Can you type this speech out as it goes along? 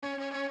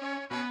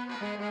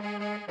Well,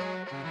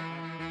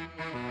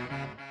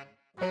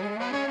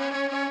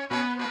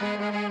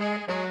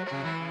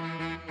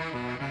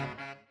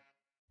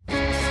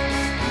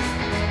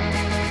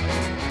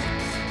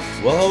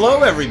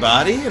 hello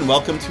everybody, and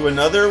welcome to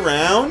another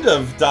round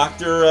of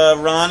Dr.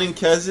 Ron and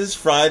Kez's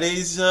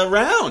Fridays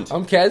round.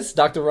 I'm Kez,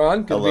 Dr.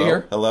 Ron. Good to be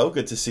here. Hello,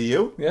 good to see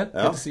you. Yeah,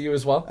 good to see you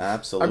as well.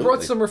 Absolutely. I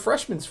brought some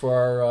refreshments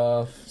for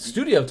our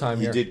studio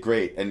time here. You did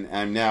great, and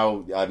I'm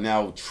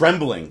now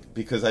trembling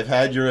because I've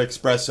had your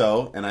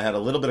espresso, and I had a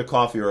little bit of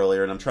coffee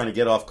earlier, and I'm trying to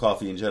get off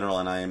coffee in general,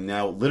 and I am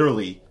now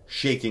literally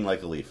shaking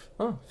like a leaf.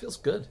 Oh, feels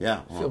good.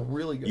 Yeah. I feel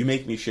really good. You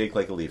make me shake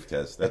like a leaf,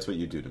 Kez. That's what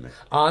you do to me.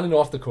 On and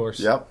off the course.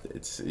 Yep.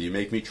 You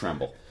make me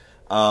tremble.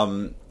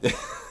 More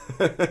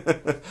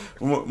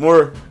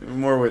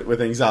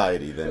with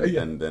anxiety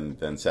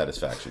than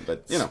satisfaction.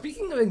 But you know.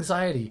 Speaking of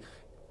anxiety,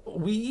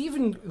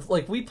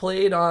 we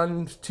played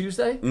on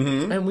Tuesday,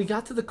 and we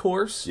got to the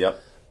course.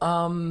 Yep.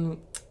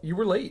 You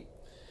were late.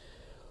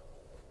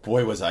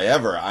 Boy, was I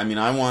ever. I mean,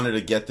 I wanted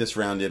to get this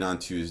round in on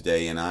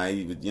Tuesday, and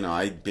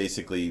I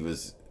basically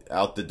was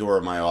out the door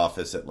of my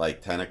office at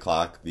like 10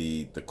 o'clock.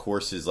 The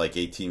course is like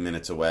 18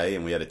 minutes away,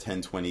 and we had a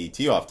 10:20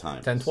 tee-off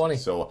time. 10:20.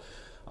 So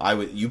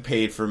you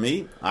paid for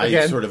me.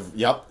 Again?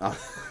 Yep.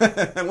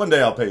 And one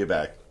day I'll pay you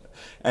back.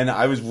 And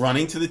I was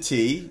running to the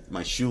tee.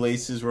 My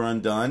shoelaces were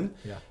undone.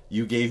 Yeah.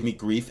 You gave me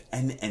grief.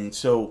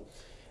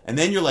 And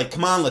then you're like,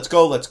 come on, let's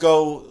go. Let's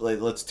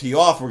tee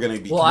off. We're going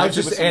to be Well, I was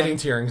connected just with adding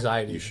to your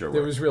anxiety. You sure were.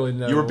 There was really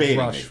no You were baiting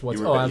rush. me.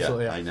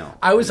 Absolutely. Yeah, I know.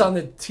 I was on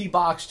the tee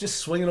box just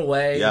swinging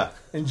away,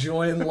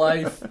 enjoying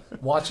life,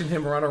 watching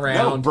him run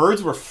around. No,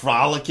 birds were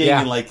frolicking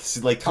and like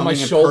coming and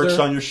shoulder. perched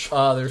on your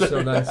shoulder. Oh, they're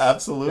so nice.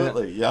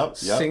 Absolutely. Yeah. Yep.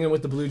 Singing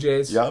with the Blue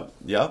Jays. Yep.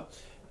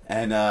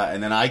 And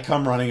then I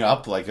come running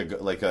up like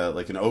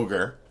an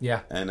ogre.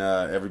 Yeah. And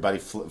everybody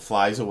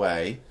flies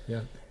away.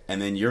 Yeah. And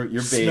then you're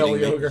baiting Smelly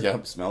me. ogre.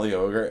 Yep, smelly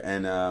ogre.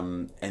 And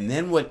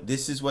then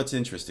this is what's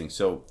interesting.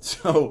 So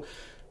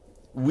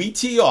we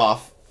tee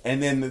off,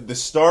 and then the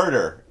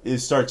starter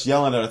starts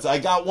yelling at us. I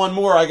got one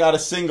more. I got a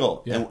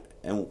single. Yeah.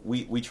 And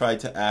we tried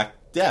to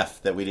act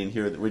deaf that we didn't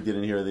hear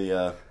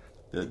the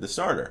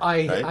starter.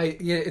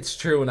 Yeah, it's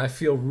true, and I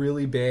feel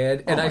really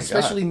bad, and I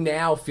especially God.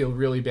 now feel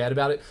really bad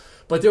about it.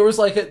 But there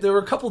were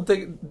a couple of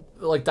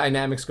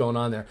dynamics going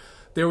on there.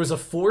 There was a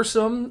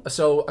foursome,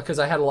 so because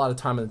I had a lot of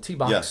time in the tee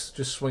box,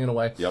 just swinging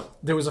away. Yep.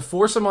 There was a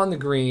foursome on the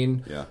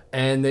green,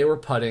 and they were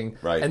putting.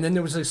 Right. And then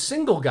there was a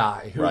single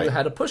guy who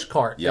had a push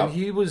cart, and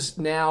he was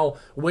now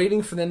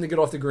waiting for them to get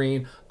off the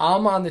green.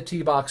 I'm on the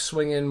tee box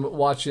swinging,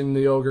 watching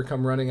the ogre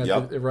come running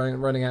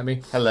at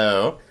me.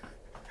 Hello.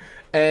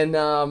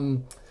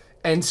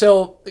 And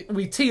so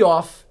we tee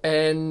off,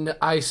 and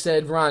I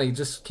said, Ronnie,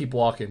 just keep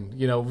walking.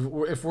 You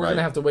know, if we're going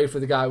to have to wait for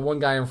one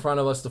guy in front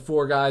of us, the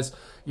four guys,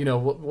 you know,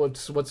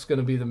 what's going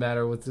to be the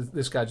matter with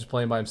this guy just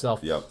playing by himself?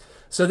 Yep.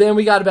 So then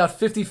we got about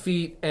 50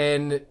 feet,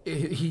 and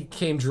he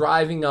came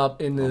driving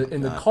up in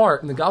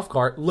the golf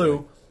cart,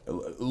 Lou.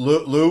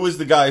 Lou was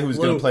the guy who was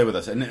going to play with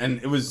us, and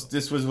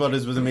this was what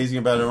was amazing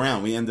about it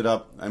around. We ended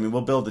up, I mean,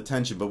 we'll build the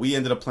tension, but we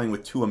ended up playing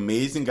with two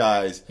amazing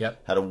guys.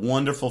 Yep. Had a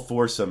wonderful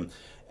foursome.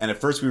 And at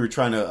first we were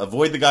trying to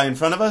avoid the guy in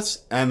front of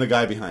us and the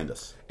guy behind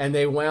us. And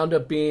they wound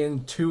up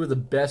being two of the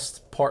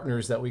best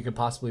partners that we could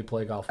possibly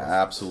play golf with.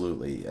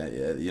 Absolutely.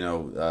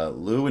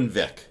 Lou and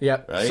Vic.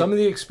 Yep. Right? Some of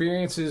the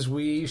experiences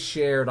we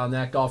shared on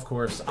that golf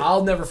course,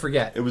 I'll never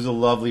forget. It was a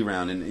lovely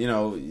round. And,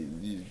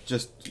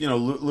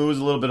 Lou was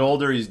a little bit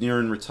older. He's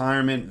nearing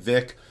retirement.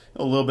 Vic,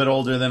 a little bit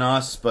older than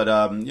us, but,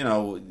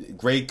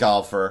 great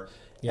golfer.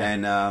 Yeah.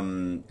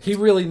 And he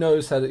really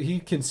knows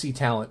he can see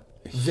talent.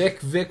 Vic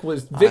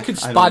could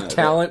spot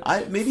talent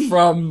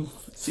from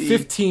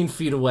 15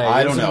 feet away.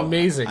 I don't know.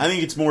 Amazing. I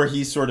think it's more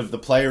he's sort of the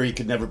player. He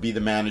could never be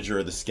the manager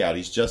or the scout.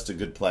 He's just a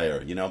good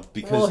player,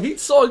 because he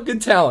saw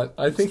good talent.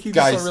 I think he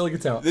saw really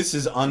good talent. This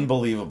is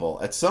unbelievable.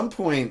 At some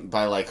point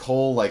by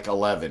hole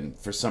 11,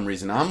 for some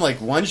reason, I'm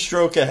like 1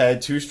 stroke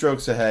ahead, 2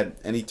 strokes ahead,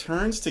 and he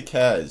turns to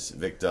Kez,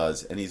 Vic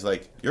does, and he's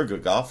like, "You're a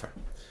good golfer.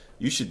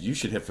 You should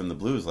hit from the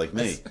blues like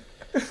me."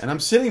 And I'm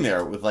sitting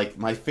there with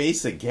my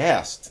face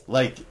aghast,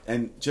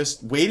 and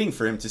just waiting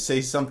for him to say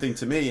something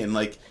to me, and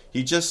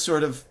he just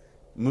sort of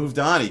moved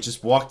on. He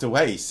just walked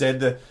away. He said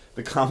the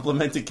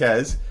compliment to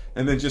Kez,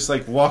 and then just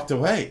walked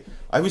away.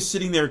 I was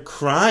sitting there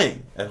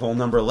crying at hole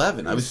number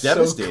 11. I was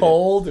devastated. So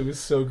cold. It was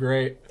so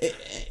great.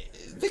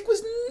 Vic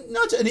was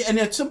nuts, and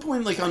at some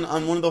point,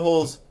 on one of the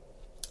holes,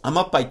 I'm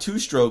up by 2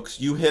 strokes.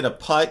 You hit a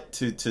putt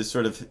to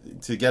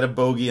get a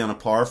bogey on a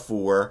par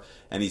 4,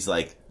 and he's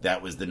like,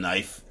 "That was the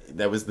knife.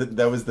 That was the knife.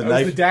 That was the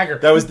dagger.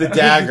 That was the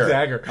dagger."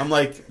 Dagger. I'm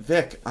like,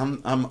 "Vic,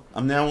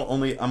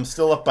 I'm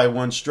still up by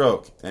 1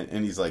 stroke,"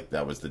 and he's like,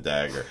 "That was the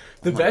dagger."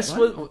 The best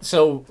was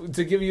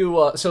to give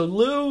you. So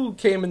Lou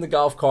came in the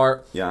golf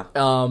cart. Yeah.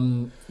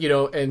 And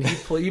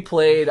he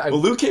played. Well,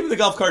 Lou came in the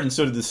golf cart, and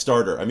so did the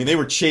starter. I mean, they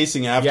were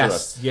chasing after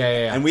us.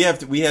 Yeah. And we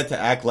had to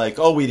act like,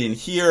 "Oh, we didn't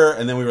hear,"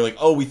 and then we were like,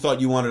 "Oh, we thought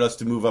you wanted us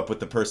to move up with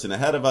the person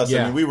ahead of us."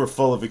 Yeah. I mean, we were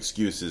full of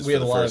excuses. We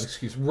had a lot of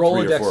excuses,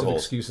 Rolodex of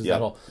excuses. Yep. That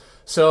whole.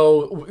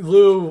 So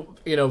Lou,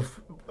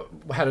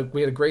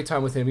 we had a great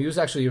time with him. He was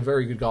actually a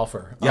very good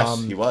golfer.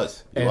 Yes, he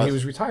was. He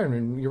was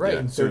retiring. You're right,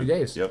 in 30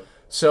 days. Yep.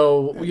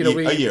 So a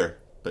year.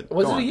 But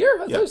was it a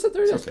year? I thought you said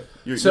 30 days. Okay.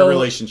 Your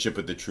relationship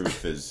with the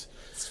truth is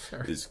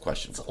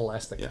questionable. It's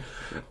elastic.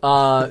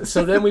 Yeah.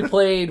 So then we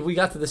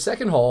got to the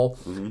second hole,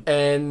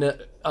 and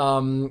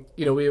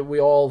we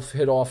all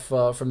hit off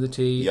from the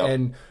tee,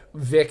 and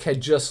Vic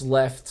had just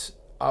left.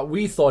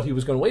 We thought he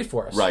was going to wait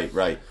for us.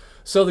 Right.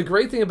 So the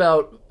great thing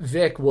about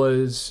Vic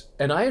was,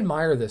 and I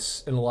admire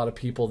this in a lot of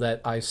people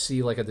that I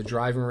see like at the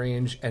driving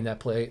range and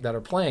that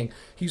are playing,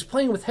 he's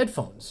playing with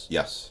headphones.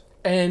 Yes.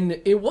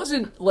 And it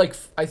wasn't like,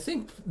 I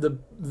think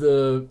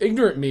the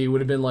ignorant me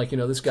would have been like,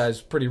 this guy's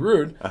pretty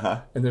rude.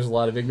 And there's a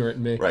lot of ignorant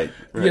in me. Right.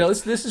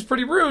 This is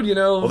pretty rude,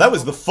 Well, that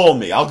was the full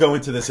me. I'll go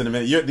into this in a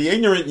minute. The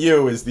ignorant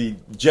you is the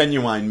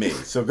genuine me.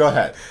 So go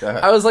ahead.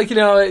 I was like,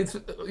 it's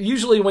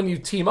usually when you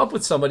team up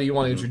with somebody, you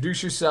want to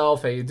introduce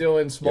yourself. How you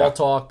doing? Small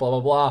talk, blah, blah,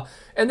 blah.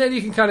 And then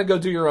you can kind of go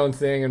do your own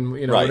thing and,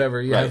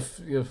 whatever. You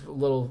have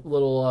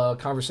little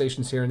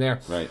conversations here and there.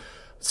 Right.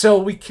 So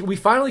we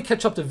finally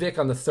catch up to Vic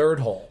on the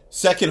third hole.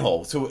 Second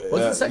hole. So was it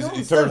the second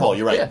hole? Third hole.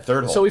 You're right. Yeah.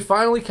 Third hole. So we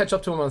finally catch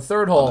up to him on the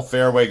third hole. On the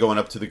fairway going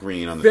up to the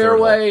green on the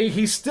fairway.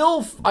 Third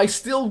hole. I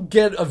still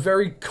get a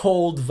very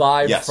cold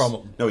vibe from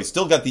him. No, he's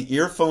still got the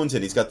earphones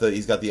in. He's got the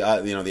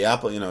the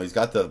Apple. He's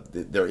got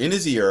they're in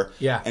his ear.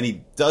 Yeah. And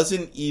he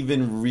doesn't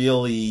even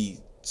really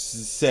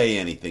say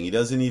anything. He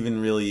doesn't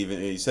even really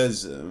he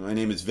says, "My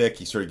name is Vic."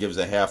 He sort of gives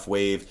a half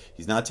wave.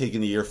 He's not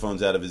taking the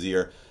earphones out of his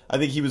ear. I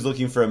think he was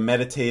looking for a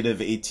meditative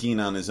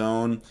 18 on his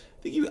own.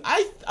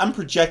 I'm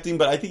projecting,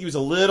 but I think he was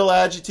a little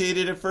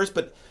agitated at first,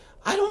 but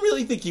I don't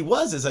really think he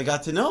was as I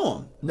got to know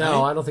him.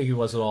 No, I don't think he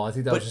was at all. I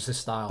think that was just his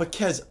style. But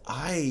Kez,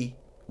 I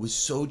was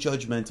so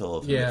judgmental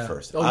of him at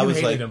first. Oh, I was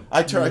hated him.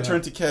 I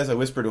turned to Kez, I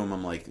whispered to him,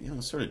 I'm like,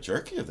 sort of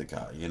jerky of the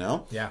guy,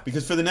 Yeah.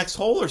 Because for the next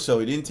hole or so,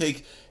 he didn't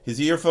take his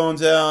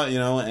earphones out,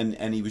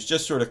 and he was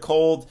just sort of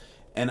cold,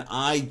 and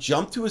I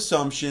jumped to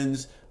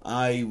assumptions.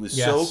 I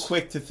was so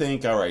quick to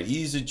think, all right,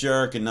 he's a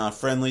jerk and not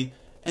friendly.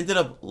 Ended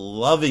up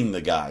loving the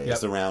guy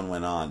as the round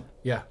went on.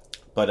 Yeah.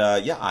 But,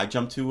 I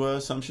jumped to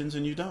assumptions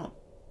and you don't.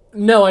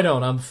 No, I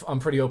don't. I'm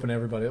pretty open to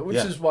everybody, which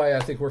is why I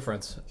think we're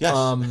friends. Yes.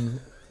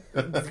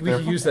 We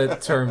can use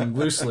that term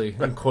loosely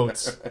in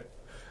quotes.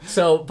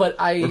 So, but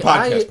we're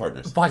podcast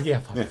partners.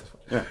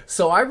 Yeah.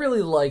 So I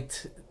really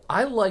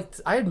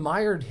I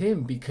admired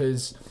him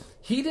because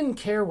he didn't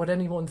care what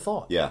anyone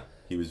thought. Yeah.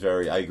 He was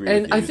very. I agree.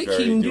 And I think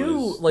he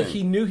knew,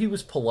 he knew he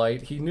was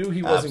polite. He knew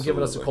he wasn't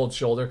giving us a cold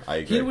shoulder. I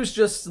agree. He was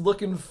just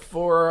looking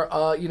for,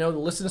 to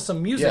listen to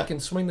some music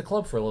and swing the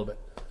club for a little bit.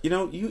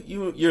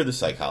 You're the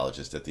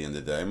psychologist at the end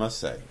of the day. I must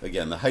say,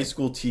 again, the high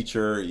school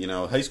teacher,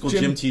 high school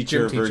gym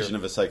teacher version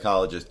of a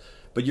psychologist.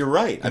 But you're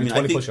right. I mean,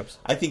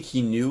 I think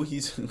he knew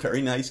he's a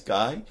very nice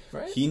guy.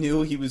 Right. He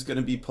knew he was going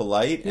to be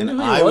polite, and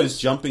I was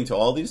jumping to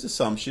all these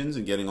assumptions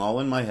and getting all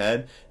in my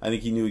head. I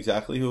think he knew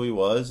exactly who he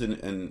was,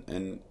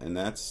 and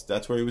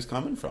that's where he was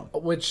coming from.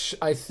 Which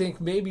I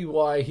think maybe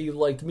why he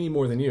liked me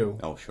more than you.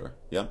 Oh, sure,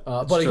 yeah.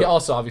 But he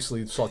also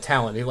obviously saw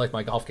talent. He liked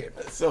my golf game.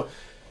 So.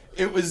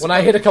 It was when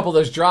I hit a couple of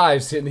those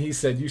drives, and he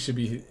said, "You should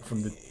be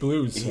from the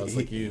blues." So I was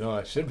like,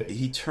 I should be.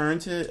 He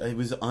turned to. It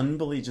was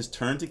unbelievable. Just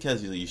turned to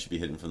Kesley. You should be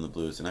hitting from the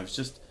blues, and I was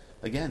just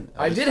I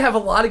did have a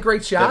lot of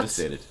great shots.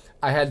 Devastated.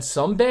 I had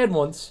some bad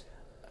ones.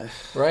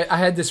 Right, I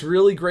had this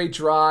really great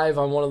drive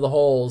on one of the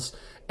holes,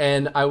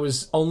 and I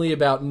was only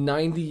about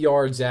 90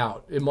 yards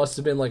out. It must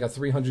have been like a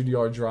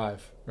 300-yard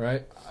drive.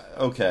 Right.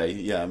 Okay,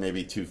 yeah,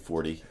 maybe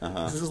 240.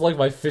 This is like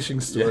my fishing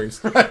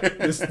stories. Yeah.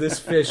 This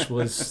fish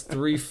was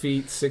 3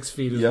 feet, 6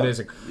 feet. It was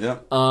amazing. Yeah.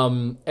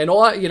 And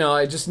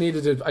I just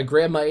needed to. I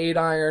grabbed my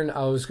 8-iron.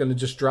 I was going to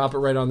just drop it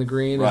right on the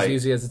green, as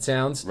easy as it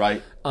sounds.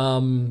 Right.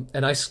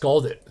 And I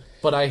sculled it,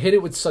 but I hit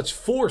it with such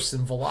force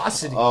and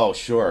velocity. Oh,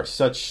 sure,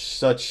 such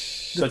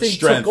the thing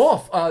strength.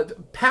 Took off.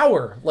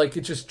 Power, like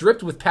it just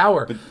dripped with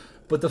power.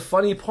 But the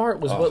funny part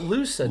was what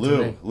Lou said to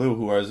me. Lou,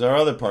 who was our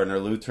other partner,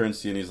 Lou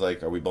turns to you and he's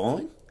like, "Are we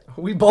bowling?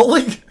 Are we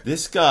bowling?"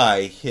 This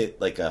guy hit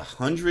like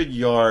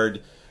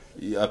 100-yard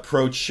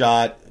approach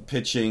shot,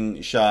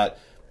 pitching shot,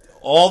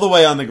 all the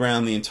way on the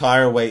ground the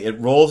entire way. It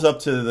rolls up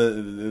to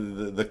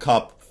the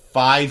cup,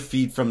 5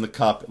 feet from the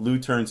cup. Lou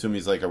turns to him.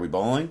 He's like, "Are we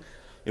bowling?"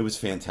 It was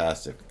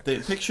fantastic.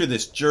 Picture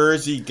this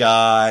Jersey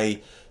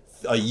guy,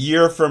 a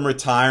year from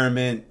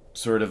retirement,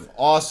 sort of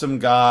awesome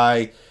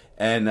guy,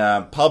 and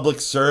public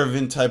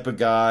servant type of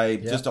guy,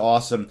 just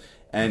awesome.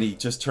 And he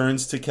just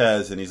turns to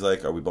Kez and he's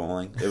like, "Are we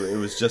bowling?" It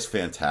was just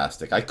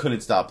fantastic. I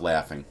couldn't stop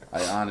laughing.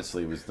 I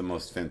honestly, it was the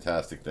most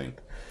fantastic thing.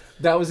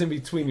 That was in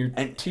between your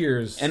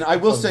tears. And I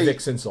will say,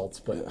 Vic's insults,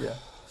 but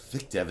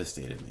Vic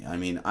devastated me. I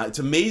mean, it's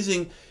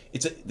amazing.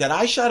 That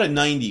I shot a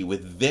 90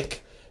 with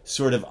Vic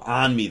sort of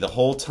on me the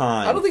whole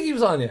time. I don't think he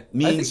was on you.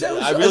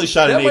 I really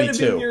shot an 82. That might have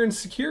been your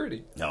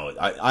insecurity. No,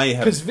 I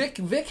have, because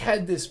Vic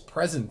had this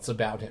presence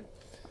about him.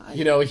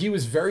 He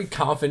was very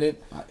confident.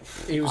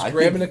 He was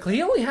grabbing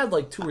he only had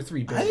like 2 or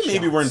 3 bad I think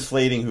maybe shots. we're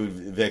inflating who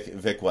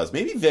Vic was.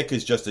 Maybe Vic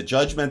is just a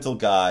judgmental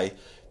guy,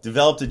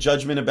 developed a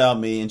judgment about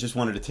me, and just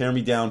wanted to tear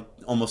me down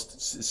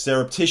almost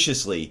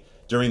surreptitiously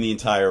during the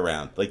entire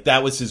round. Like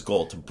that was his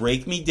goal, to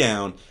break me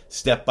down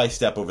step by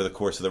step over the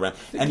course of the round.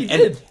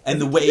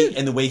 And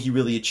the way he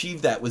really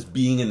achieved that was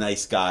being a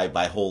nice guy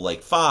by hole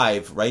like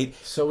 5, right?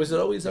 So is it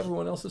always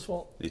everyone else's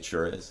fault? It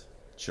sure is.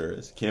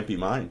 Can't be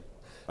mine.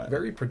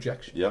 Very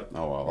projection. Yep.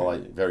 Oh, well,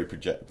 very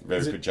projection.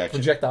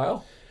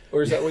 Projectile?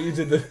 Or is that what you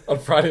did on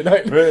Friday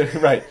night?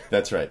 Right.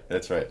 That's right.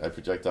 I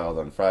projectiled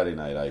on Friday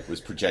night. I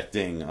was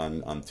projecting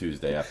on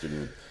Tuesday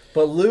afternoon.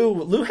 But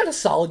Lou had a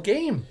solid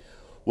game.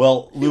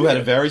 Well, Lou had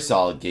a very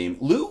solid game.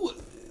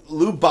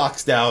 Lou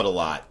boxed out a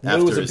lot after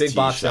Lou was a his big tee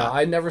box shot. out.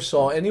 I never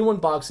saw anyone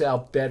box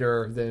out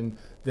better than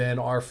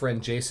our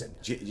friend Jason.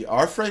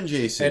 Our friend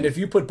Jason. And if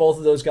you put both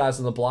of those guys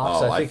on the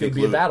blocks, I think it'd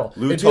be a battle.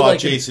 Lou taught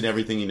Jason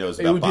everything he knows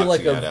about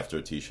boxing out after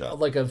a tee shot.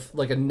 Like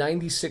a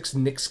 96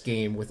 Knicks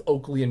game with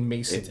Oakley and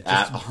Mason. It's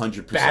at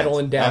 100%.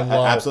 Battling down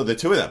low. Absolutely. The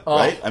two of them,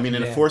 right? I mean,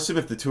 in a foursome,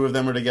 if the two of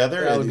them were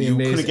together, you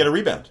couldn't get a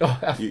rebound.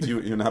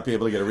 You'd not be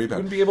able to get a rebound. You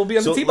wouldn't be able to be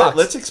on the tee box.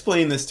 Let's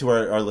explain this to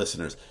our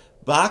listeners.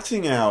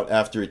 Boxing out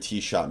after a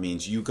tee shot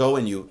means you go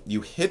and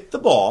you hit the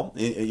ball,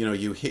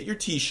 you hit your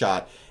tee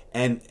shot,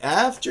 and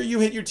after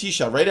you hit your tee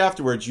shot, right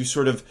afterwards, you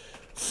sort of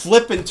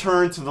flip and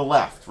turn to the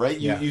left, right?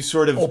 You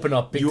sort of open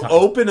up big time.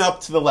 Open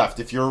up to the left.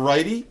 If you're a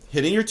righty,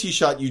 hitting your tee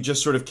shot, you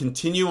just sort of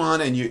continue on,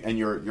 and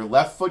your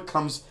left foot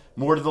comes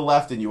more to the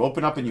left, and you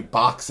open up and you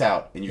box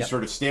out, and you're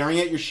sort of staring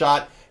at your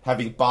shot,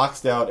 having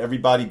boxed out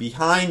everybody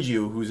behind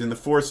you who's in the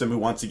foursome who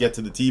wants to get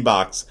to the tee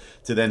box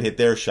to then hit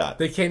their shot.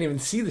 They can't even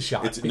see the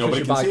shot.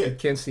 Nobody can see it. You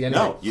can't see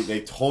anything. No,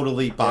 they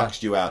totally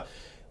boxed you out.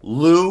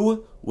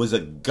 Lou was a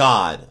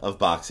god of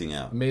boxing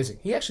out. Amazing.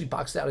 He actually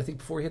boxed out, I think,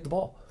 before he hit the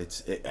ball.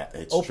 It's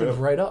opened true.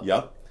 right up.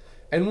 Yep.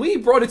 And we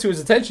brought it to his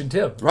attention,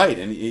 too. Right,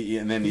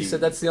 and then he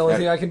said, that's the only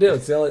thing I can do.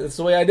 It's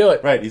the way I do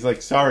it. Right, he's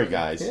like, sorry,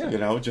 guys,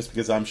 just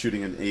because I'm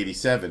shooting an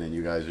 87 and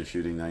you guys are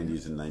shooting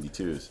 90s and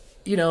 92s.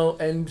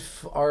 And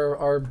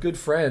our good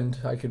friend,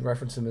 I could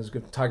reference him as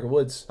good Tiger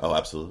Woods. Oh,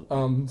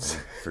 absolutely.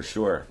 For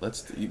sure.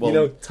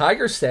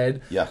 Tiger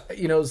said, yeah.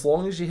 As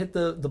long as you hit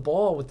the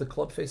ball with the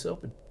club face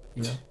open,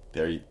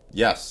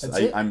 Yes,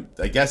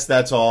 I guess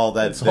that's all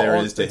there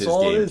is to his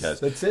game, Kez.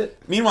 That's it.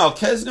 Meanwhile,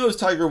 Kez knows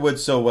Tiger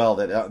Woods so well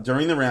that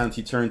during the round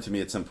he turned to me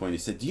at some point. He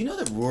said, "Do you know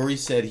that Rory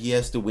said he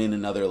has to win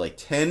another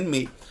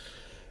 10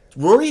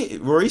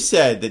 Rory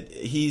said that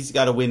he's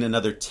got to win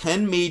another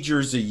 10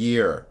 majors a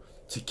year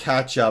to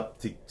catch up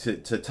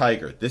to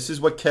Tiger." This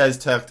is what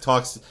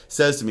Kez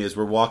says to me as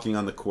we're walking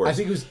on the course. I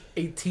think it was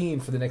 18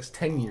 for the next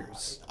 10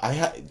 years.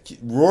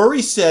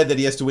 Rory said that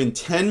he has to win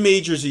 10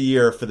 majors a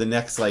year for the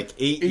next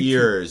 8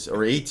 years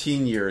or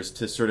 18 years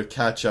to sort of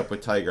catch up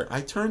with Tiger.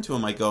 I turn to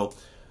him, I go,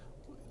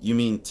 "You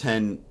mean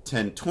 10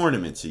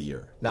 tournaments a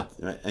year?" No.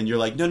 And you're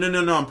like, no,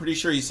 I'm pretty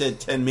sure he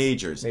said 10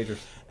 majors.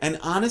 And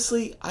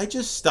honestly, I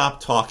just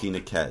stopped talking to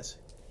Kez,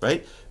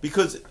 right?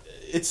 Because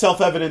it's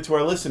self-evident to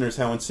our listeners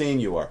how insane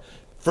you are.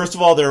 First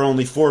of all, there are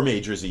only 4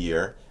 majors a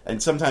year,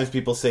 and sometimes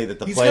people say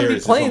that he's player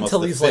is almost the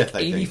fifth. He's going to be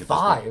playing until he's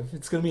 85.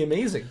 It's going to be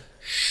amazing.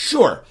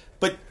 Sure,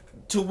 but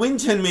to win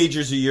 10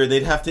 majors a year,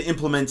 they'd have to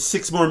implement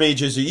 6 more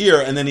majors a year,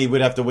 and then he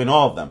would have to win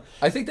all of them.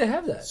 I think they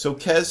have that. So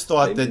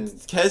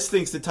Kez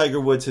thinks that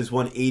Tiger Woods has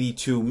won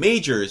 82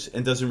 majors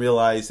and doesn't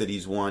realize that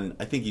he's won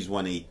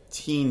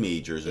 18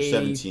 majors or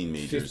 17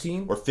 majors.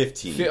 15? Or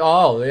 15.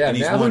 Oh, yeah.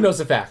 Now who knows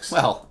the facts?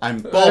 Well, I'm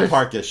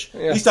ballparkish.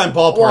 At least I'm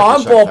ballparkish. Well,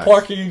 I'm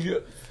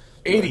ballparking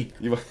 80.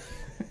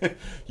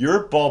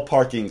 You're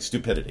ballparking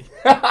stupidity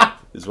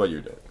is what you're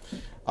doing.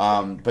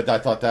 But I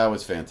thought that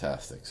was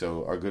fantastic.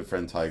 So our good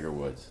friend Tiger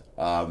Woods.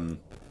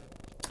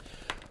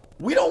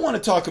 We don't want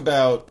to talk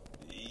about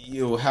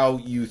how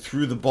you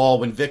threw the ball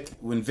when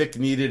Vic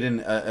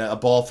needed a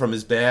ball from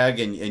his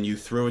bag and you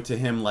threw it to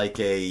him like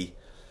I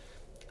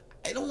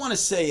don't want to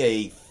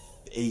say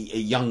a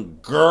young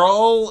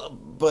girl,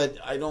 but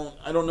I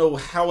don't know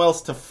how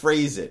else to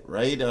phrase it,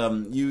 right?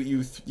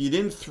 You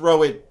didn't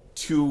throw it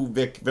to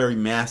Vic very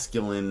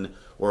masculine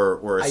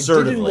or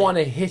assertively. I didn't want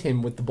to hit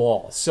him with the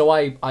ball, so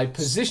I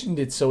positioned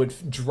it so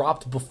it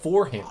dropped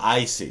before him.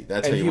 I see.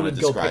 That's how you want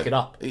to describe it.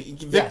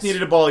 Vic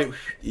needed a ball.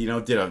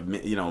 Did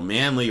a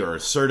manly or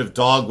assertive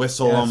dog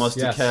whistle almost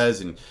to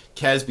Kez, and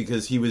Kez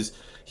because he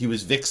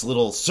was Vic's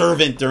little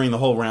servant during the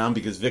whole round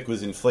because Vic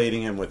was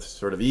inflating him with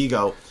sort of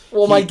ego.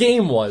 Well, my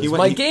game was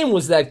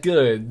that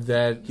good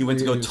that he went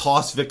to go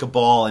toss Vic a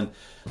ball, and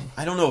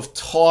I don't know if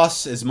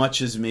toss as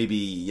much as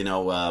maybe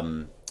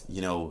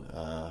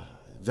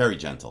very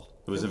gentle.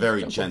 It was a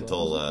very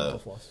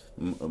gentle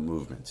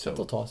movement. So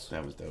gentle toss.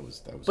 That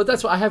was. But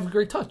that's why I have a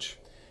great touch,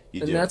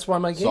 and that's why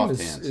my game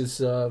is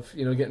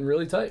getting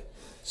really tight.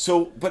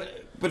 So,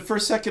 but for a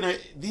second,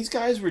 these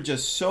guys were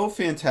just so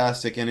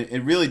fantastic, and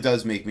it really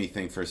does make me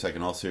think. For a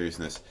second, all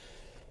seriousness,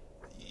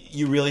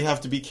 you really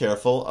have to be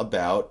careful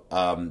about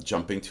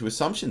jumping to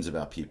assumptions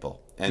about people.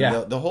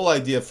 And the whole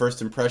idea of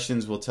first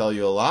impressions will tell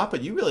you a lot,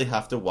 but you really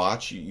have to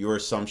watch your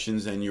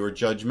assumptions and your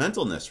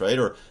judgmentalness, right?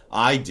 Or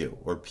I do,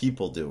 or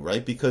people do,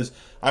 right? Because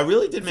I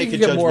really did make a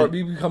judgment.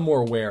 You become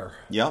more aware.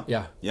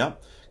 Yeah.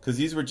 because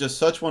these were just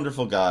such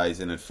wonderful guys.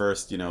 And at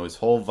first, his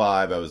whole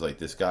vibe, I was like,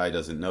 this guy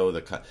doesn't know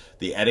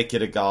the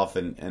etiquette of golf,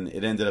 and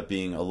it ended up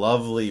being a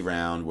lovely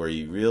round where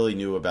you really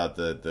knew about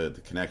the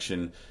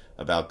connection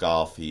about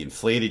golf. He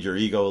inflated your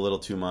ego a little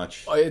too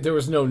much. There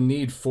was no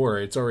need for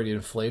it. It's already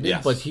inflated.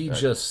 Yes, but he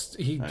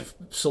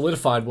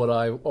solidified what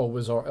I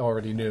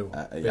already knew,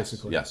 Yes,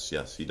 basically.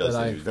 yes. He does.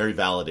 He was very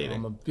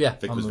validating.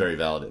 Vic was very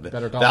validating.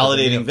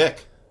 Validating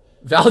Vic.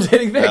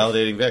 Validating Vic.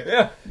 Validating Vic.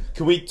 Yeah.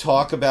 Can we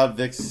talk about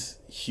Vic's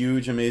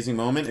huge, amazing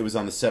moment? It was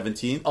on the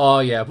 17th. Oh,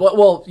 yeah.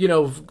 Well,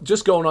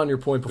 just going on your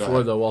point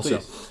before, though, also.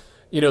 Please.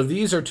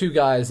 These are two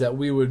guys that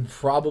we would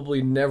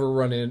probably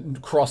never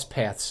cross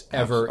paths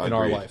ever in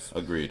our life.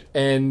 Agreed.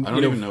 And I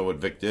don't even know what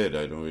Vic did.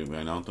 I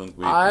don't think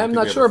we. I'm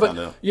not sure,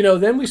 but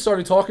then we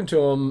started talking to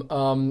him,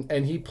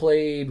 and he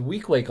played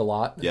Week Wake a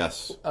lot.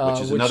 Yes, which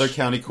is another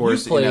county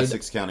course in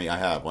Essex County. I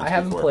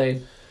haven't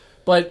played.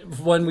 But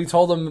when we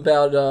told him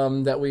about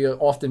that we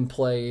often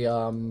play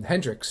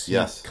Hendrix, he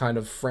kind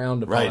of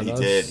frowned upon us.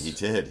 Right, he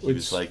did. He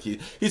was like,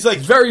 he's like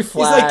very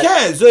flat.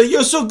 He's like, Kaz,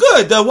 you're so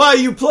good. Why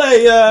you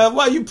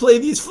play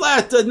these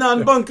flat,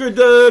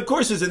 non-bunkered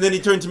courses? And then he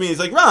turned to me. He's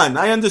like, Ron,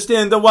 I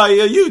understand why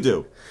you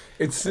do.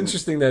 It's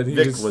interesting that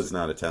Vic was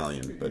not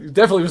Italian, but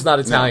definitely was not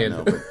Italian.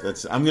 No,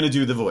 but I'm going to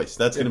do the voice.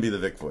 That's going to be the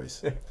Vic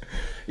voice.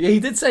 Yeah, he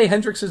did say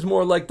Hendrix is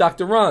more like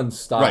Dr. Ron's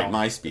style. Right,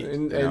 my speed.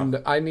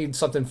 And I need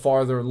something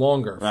farther and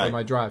longer for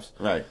my drives.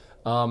 Right.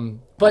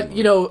 But,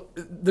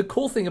 the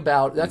cool thing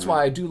about, that's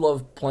why I do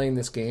love playing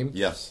this game.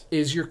 Yes.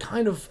 Is you're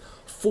kind of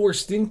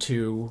forced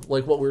into,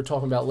 like what we were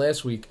talking about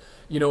last week,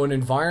 an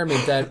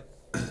environment that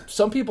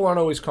some people aren't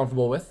always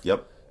comfortable with.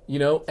 Yep.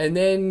 And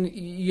then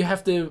you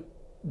have to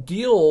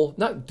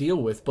not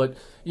deal with, but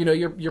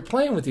you're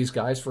playing with these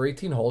guys for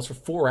 18 holes for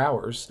 4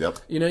 hours. Yep.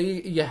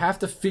 You have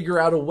to figure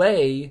out a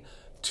way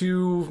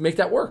to make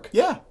that work.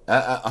 Yeah,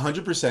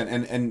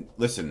 100%. And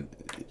listen,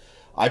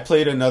 I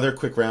played another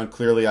quick round.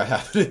 Clearly, I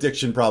have an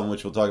addiction problem,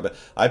 which we'll talk about.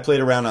 I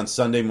played a round on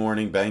Sunday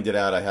morning, banged it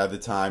out. I had the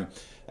time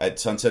at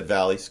Sunset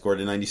Valley,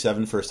 scored a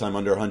 97, first time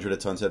under 100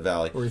 at Sunset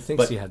Valley. Or he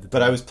thinks he had the time.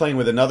 But I was playing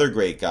with another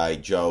great guy,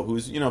 Joe,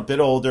 who's a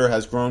bit older,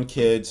 has grown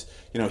kids.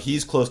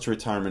 He's close to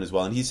retirement as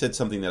well. And he said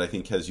something that I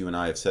think, Kez, you and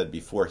I have said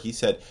before. He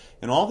said,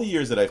 in all the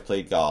years that I've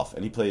played golf,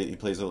 and he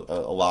plays a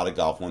lot of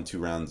golf, 1-2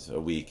 rounds a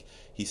week.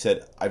 He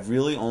said, I've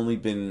really only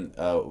been,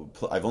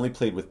 I've only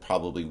played with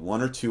probably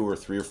 1 or 2 or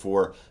 3 or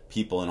 4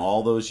 people in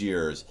all those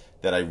years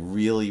that I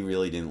really,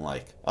 really didn't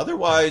like.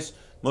 Otherwise,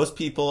 most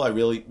people I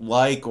really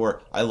like,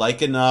 or I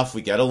like enough,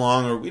 we get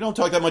along, or we don't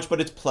talk that much,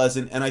 but it's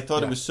pleasant. And I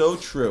thought it was so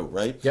true,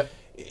 right? Yep.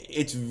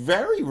 It's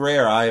very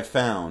rare, I have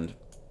found,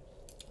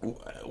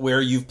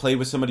 where you've played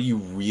with somebody you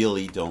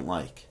really don't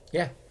like.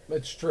 Yeah,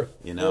 it's true.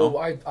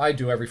 Well, I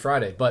do every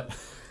Friday, but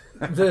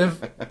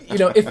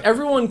if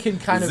everyone can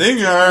kind of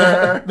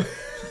Zinger!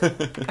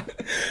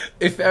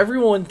 If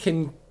everyone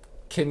can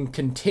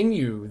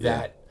continue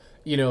that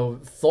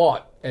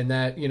thought and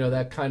that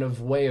that kind of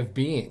way of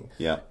being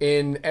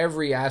in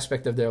every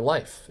aspect of their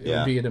life, it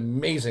would be an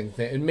amazing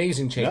thing,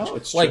 amazing change. No,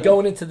 it's like true.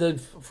 going into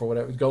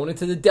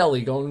the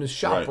deli, going to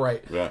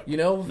ShopRite. Right.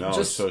 No, just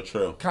it's so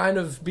true. Kind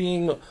of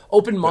being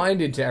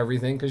open-minded to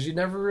everything, because you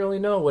never really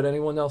know what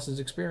anyone else is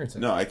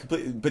experiencing. No, I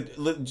completely.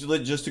 But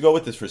just to go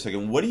with this for a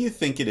second, what do you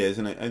think it is?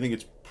 And I think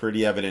it's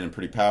pretty evident and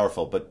pretty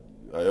powerful. But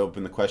I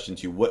open the question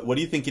to you: What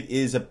do you think it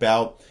is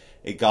about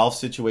a golf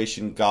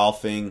situation,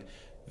 golfing,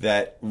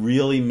 that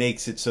really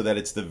makes it so that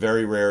it's the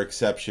very rare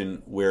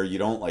exception where you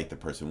don't like the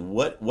person?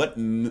 What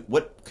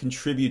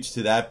contributes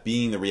to that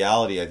being the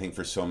reality, I think,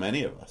 for so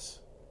many of us?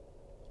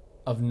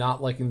 Of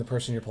not liking the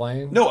person you're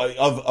playing? No,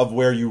 of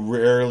where you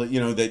rarely,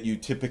 that you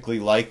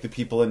typically like the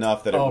people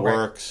enough that it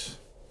works.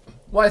 Right.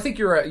 Well, I think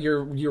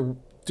you're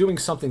doing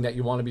something that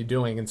you want to be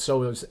doing, and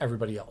so is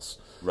everybody else.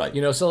 Right.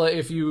 So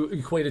if you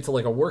equate it to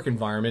like a work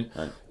environment,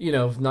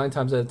 9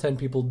 times out of 10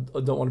 people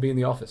don't want to be in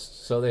the office,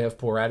 so they have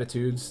poor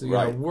attitudes.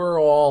 We're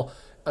all,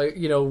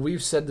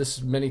 we've said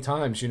this many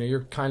times.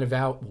 You're kind of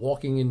out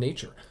walking in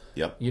nature.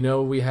 Yep.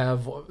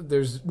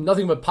 There's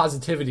nothing but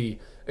positivity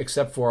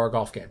except for our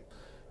golf game.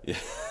 Yeah.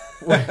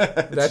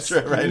 That's true,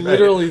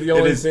 literally the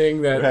only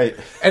thing that, right.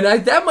 And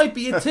that might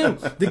be it too.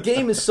 The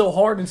game is so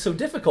hard and so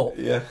difficult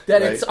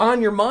that it's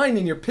on your mind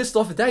and you're pissed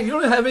off at that. You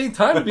don't have any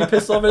time to be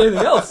pissed off at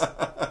anything else.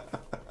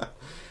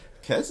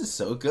 Kez is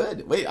so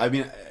good. Wait, I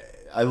mean,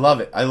 I love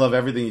it. I love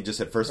everything you just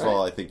said. First of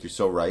all, I think you're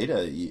so right.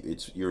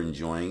 You're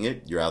enjoying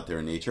it. You're out there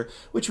in nature,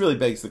 which really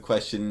begs the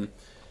question.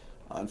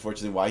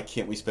 Unfortunately, why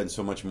can't we spend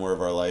so much more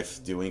of our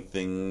life doing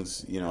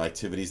things,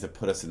 activities that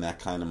put us in that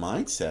kind of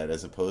mindset,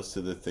 as opposed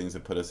to the things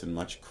that put us in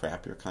much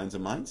crappier kinds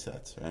of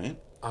mindsets, right?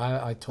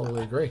 I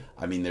totally agree.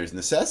 I mean, there's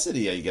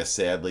necessity, I guess.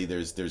 Sadly,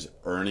 there's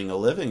earning a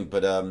living,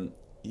 but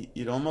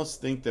you'd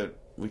almost think that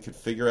we could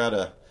figure out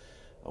a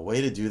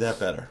way to do that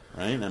better,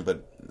 right?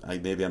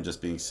 Maybe I'm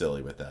just being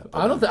silly with that.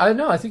 I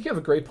know. I think you have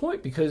a great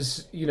point,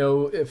 because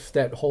if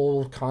that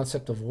whole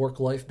concept of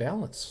work-life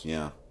balance,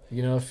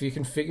 if you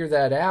can figure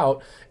that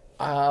out.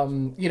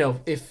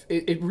 If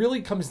it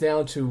really comes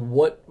down to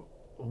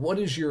what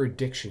is your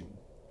addiction,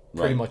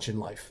 pretty Right. much in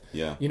life.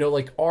 Yeah. You know,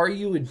 like, are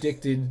you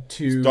addicted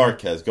to...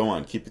 Dark, Kez. Go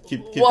on. Keep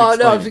Well,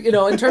 no, explaining. you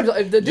know, in terms of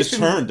addiction... Just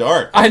turn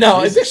dark. I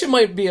know, Jesus. addiction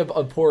might be a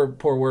poor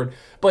word,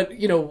 but,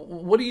 you know,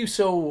 what are you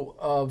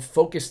so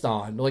focused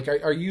on? Like,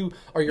 are your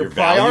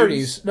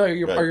priorities... values? No,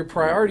 Right. are your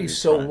priorities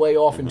so Right. way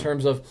off in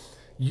terms of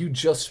you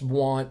just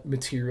want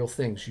material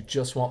things, you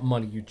just want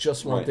money, you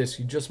just want Right. this,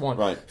 you just want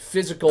Right.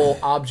 physical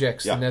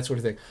objects Yeah. and that sort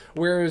of thing.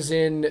 Whereas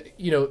in,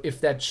 you know, if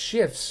that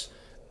shifts...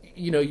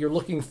 You know, you're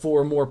looking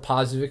for more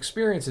positive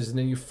experiences, and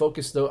then you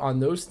focus on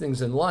those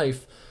things in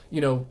life,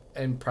 you know,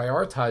 and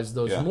prioritize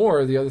those Yeah.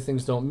 more. The other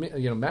things don't,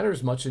 you know, matter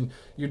as much, and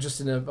you're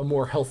just in a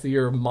more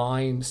healthier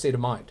state of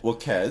mind. Well,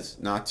 Kez,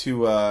 not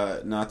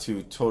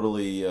to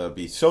totally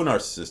be so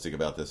narcissistic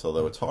about this,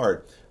 although it's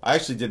hard. I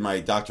actually did my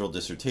doctoral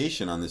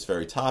dissertation on this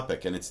very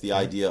topic, and it's the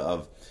idea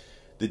of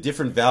the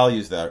different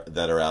values that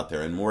are out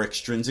there, and more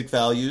extrinsic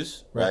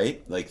values,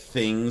 right? Like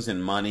things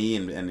and money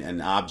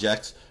and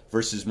objects,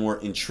 versus more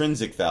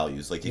intrinsic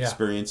values like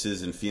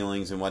experiences and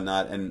feelings and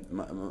whatnot. And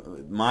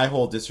my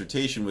whole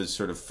dissertation was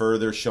sort of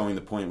further showing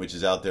the point, which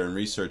is out there in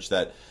research,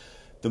 that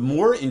the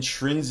more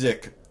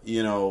intrinsic,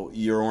 you know,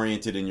 you're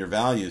oriented in your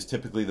values,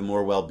 typically the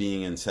more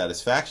well-being and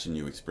satisfaction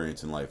you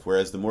experience in life.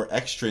 Whereas the more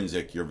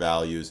extrinsic your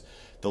values,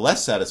 the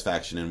less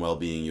satisfaction and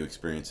well-being you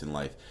experience in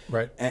life.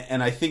 Right.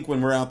 And I think when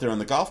we're out there on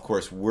the golf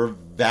course, we're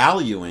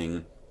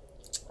valuing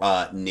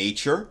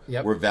nature.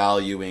 Yep. We're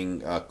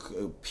valuing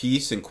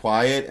peace and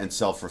quiet and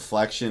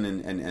self-reflection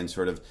and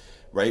sort of,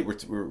 right,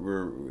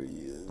 we're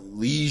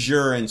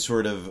leisure and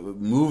sort of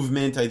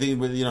movement. I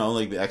think, you know,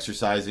 like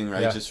exercising,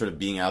 right? Yeah. Just sort of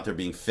being out there,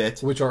 being fit.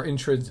 Which are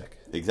intrinsic.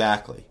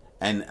 Exactly.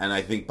 And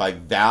I think by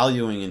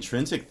valuing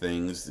intrinsic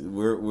things,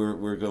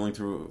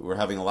 we're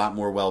having a lot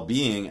more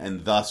well-being,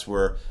 and thus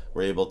we're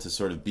able to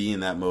sort of be in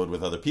that mode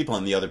with other people,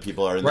 and the other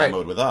people are in that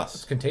mode with us.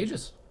 It's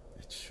contagious.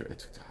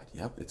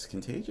 It's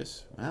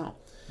contagious. Wow.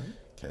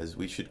 Because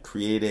we should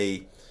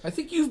create I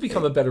think you've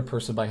become a better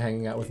person by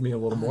hanging out with me a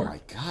little more. Oh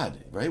my God!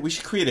 Right? We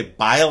should create a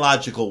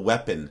biological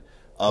weapon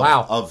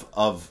of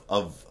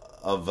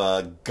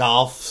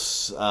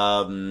golf's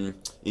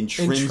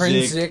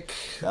intrinsic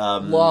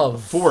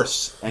love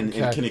force, and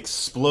can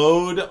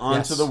explode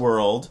onto the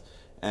world,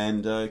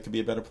 and it could be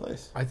a better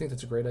place. I think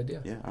that's a great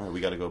idea. Yeah. All right. We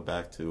got to go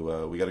back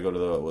to we got to go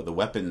to the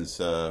weapons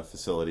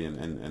facility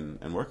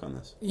and work on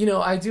this. You know,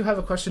 I do have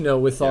a question though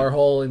with our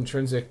whole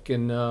intrinsic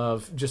and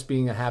just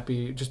being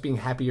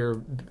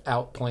happier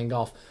out playing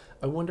golf.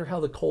 I wonder how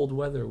the cold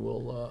weather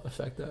will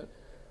affect that.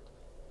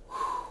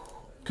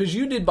 Because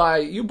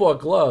you bought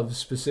gloves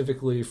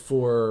specifically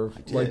for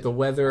like the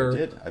weather. I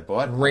did. I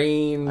bought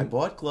rain. I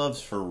bought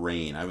gloves for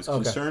rain. I was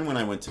concerned when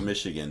I went to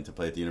Michigan to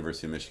play at the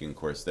University of Michigan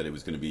course that it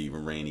was going to be a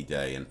rainy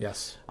day, and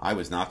I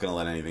was not going to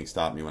let anything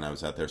stop me when I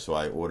was out there. So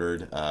I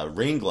ordered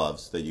rain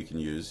gloves that you can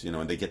use. You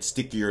know, and they get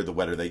stickier the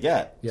wetter they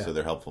get, so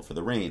they're helpful for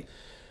the rain.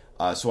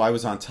 So I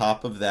was on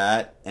top of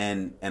that,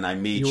 and I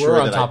made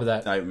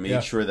I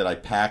made sure that I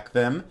packed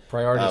them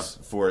priorities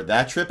for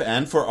that trip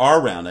and for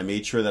our round. I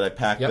made sure that I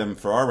packed them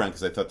for our round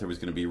because I thought there was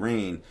going to be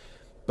rain.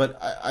 But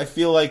I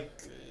feel like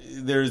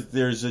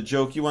there's a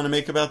joke you want to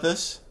make about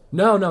this.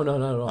 No.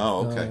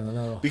 Oh, okay.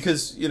 No.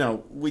 Because, you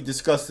know, we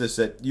discussed this,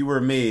 that you were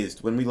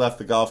amazed when we left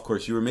the golf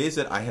course. You were amazed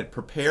that I had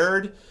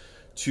prepared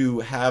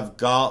to have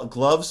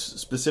gloves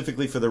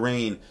specifically for the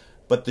rain,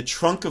 but the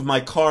trunk of my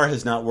car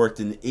has not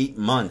worked in 8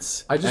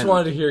 months. I just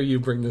wanted to hear you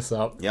bring this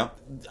up. Yep.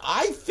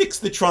 I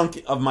fixed the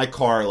trunk of my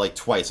car like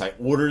twice. I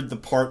ordered the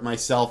part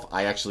myself.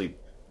 I actually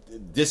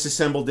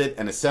disassembled it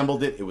and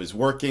assembled it. It was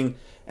working.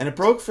 And it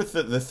broke for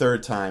the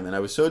third time. And I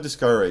was so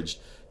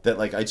discouraged that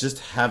like I just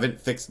haven't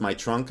fixed my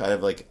trunk. I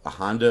have like a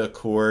Honda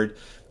Accord.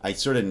 I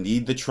sort of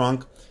need the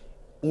trunk.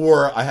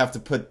 Or I have to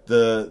put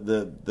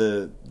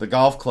the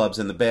golf clubs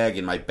in the bag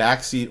in my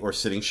back seat or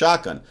sitting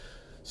shotgun.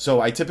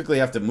 So I typically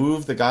have to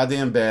move the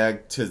goddamn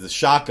bag to the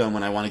shotgun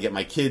when I want to get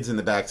my kids in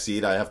the back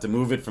seat. I have to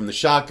move it from the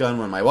shotgun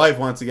when my wife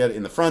wants to get it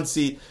in the front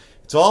seat.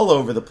 It's all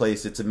over the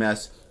place. It's a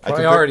mess.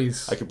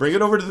 Priorities. I could bring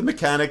it over to the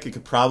mechanic. It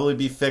could probably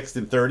be fixed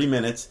in 30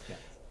 minutes.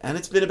 And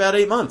it's been about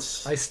 8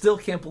 months. I still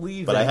can't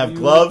believe but that I have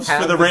gloves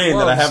for the rain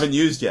that I haven't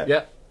used yet.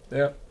 Yeah.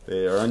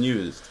 They are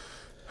unused.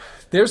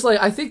 There's like,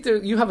 I think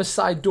you have a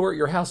side door at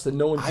your house that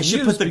no one can use. I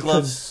should put the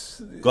gloves.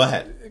 Go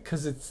ahead.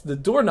 Because it's the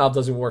doorknob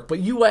doesn't work, but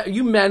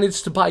you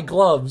managed to buy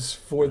gloves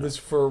for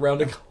a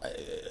round of.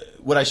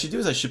 What I should do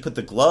is I should put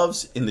the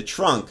gloves in the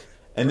trunk,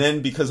 and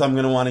then because I'm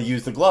going to want to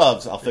use the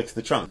gloves, I'll fix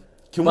the trunk.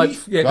 Going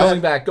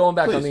back Please.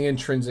 on the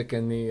intrinsic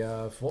and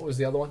the what was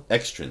the other one?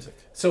 Extrinsic.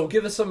 So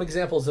give us some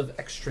examples of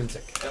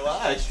extrinsic.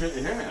 Well,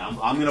 here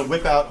I'm going to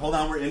whip out. Hold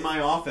on, we're in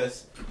my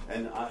office,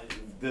 and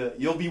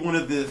you'll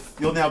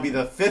now be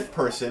the fifth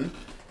person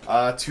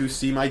to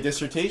see my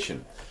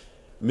dissertation.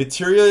 What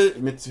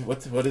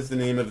is the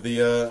name of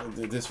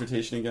the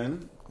dissertation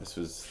again? This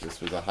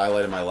was a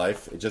highlight of my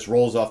life. It just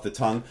rolls off the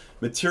tongue.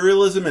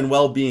 Materialism and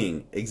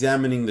Well-Being,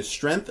 examining the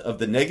strength of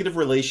the negative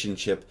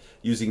relationship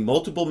using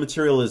multiple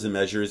materialism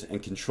measures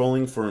and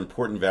controlling for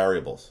important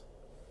variables.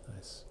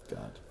 Nice.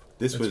 God.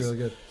 That's really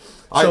good.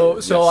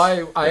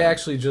 I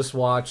actually just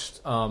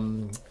watched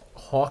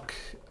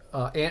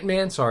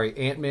Ant-Man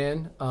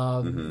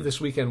this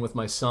weekend with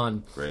my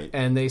son. Great.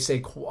 And they say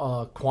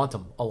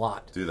quantum a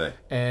lot. Do they?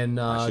 And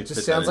it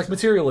just sounds like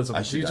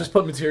materialism. Do you just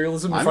put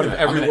materialism in front of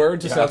every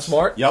word to yeah, sound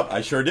smart? Yep,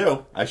 I sure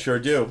do.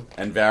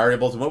 And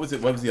variables. What was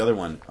it? What was the other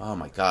one? Oh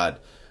my God.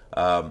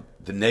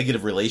 The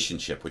negative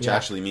relationship, which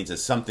actually means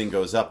as something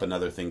goes up,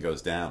 another thing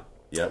goes down.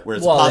 Yeah.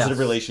 Whereas a positive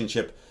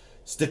relationship,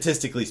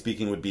 statistically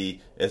speaking, would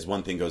be as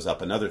one thing goes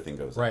up, another thing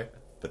goes up. Right.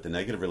 But the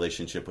negative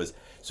relationship was,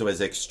 so as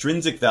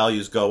extrinsic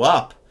values go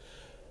up,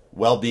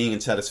 well-being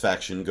and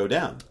satisfaction go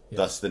down. Yes.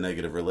 Thus the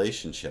negative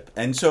relationship.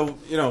 And so,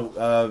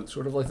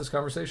 sort of like this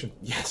conversation.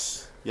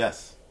 Yes.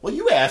 Well,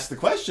 you asked the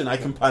question. I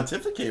can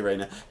pontificate right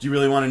now. Do you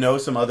really want to know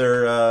some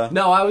other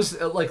No, I was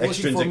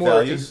looking for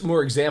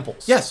more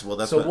examples. Yes, well,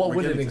 that's so what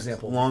would an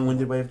example?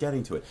 Long-winded way of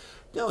getting to it.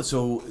 No,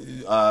 so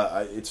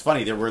it's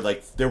funny. There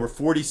were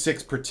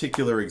 46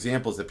 particular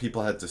examples that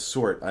people had to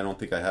sort. I don't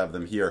think I have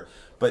them here.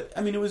 But,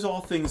 I mean, it was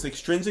all things,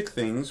 extrinsic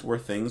things were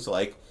things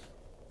like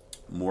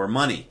more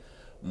money,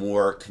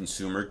 more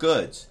consumer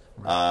goods,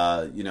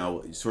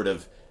 sort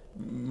of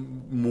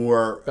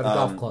more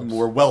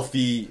more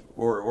wealthy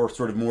or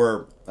sort of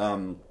more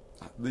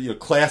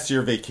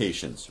classier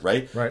vacations,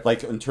 right?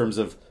 Like in terms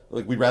of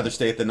we'd rather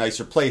stay at the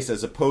nicer place,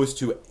 as opposed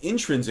to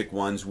intrinsic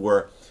ones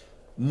were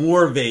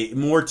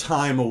more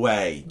time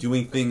away,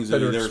 doing things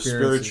that are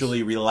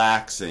spiritually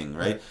relaxing,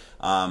 right?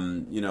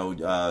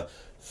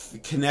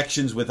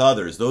 Connections with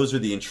others. Those are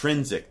the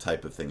intrinsic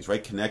type of things,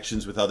 right?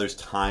 Connections with others,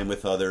 time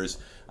with others.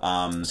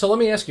 So let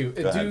me ask you: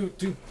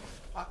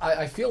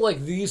 I feel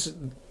like these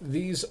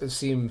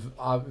seem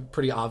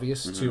pretty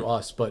obvious to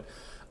us, but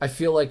I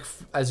feel like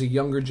as a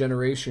younger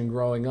generation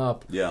growing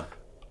up,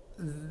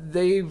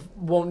 they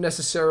won't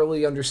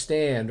necessarily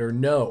understand or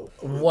know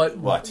what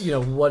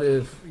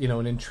if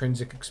an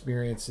intrinsic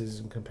experience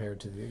is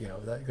compared to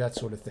that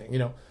sort of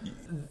thing.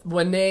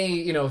 When they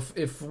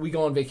if we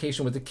go on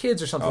vacation with the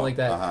kids or something like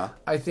that,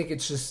 I think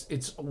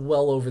it's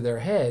well over their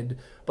head.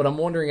 But I'm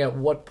wondering at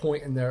what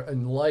point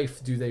in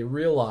life do they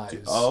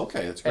realize? Oh,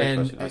 okay, that's a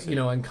great question.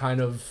 And kind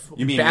of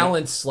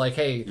balance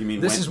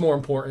this is more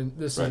important.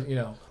 This is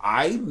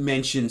I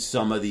mention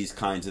some of these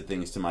kinds of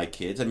things to my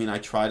kids. I mean, I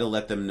try to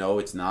let them know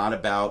it's not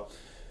about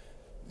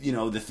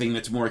the thing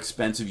that's more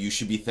expensive. You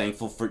should be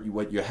thankful for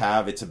what you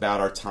have. It's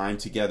about our time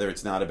together.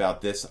 It's not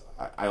about this.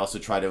 I also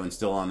try to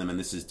instill on them, and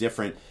this is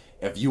different.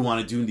 If you want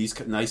to do these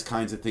nice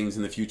kinds of things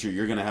in the future,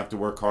 you're going to have to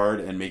work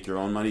hard and make your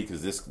own money,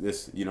 because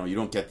this you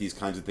don't get these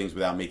kinds of things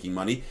without making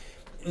money.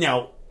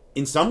 Now,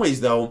 in some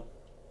ways, though,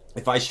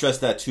 if I stress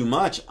that too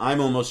much,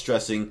 I'm almost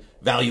stressing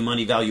value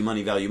money,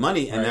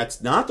 and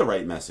that's not the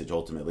right message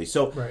ultimately.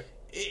 So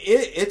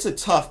it's a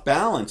tough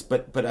balance,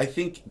 but I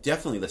think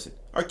definitely, listen,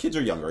 our kids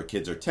are younger. Our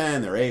kids are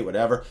 10, they're 8,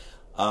 whatever.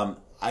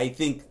 I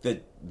think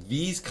that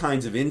these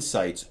kinds of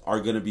insights are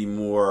going to be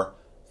more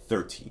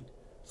 13,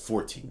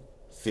 14,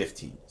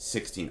 15,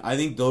 16. I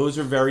think those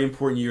are very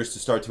important years to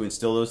start to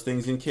instill those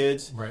things in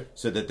kids,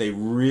 so that they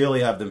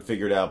really have them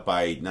figured out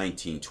by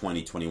 19,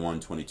 20, 21,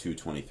 22,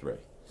 23.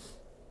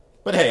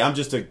 But hey, I'm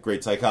just a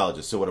great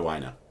psychologist, so what do I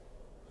know?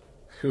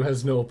 Who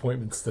has no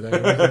appointments today?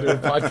 We can do a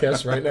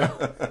podcast right now.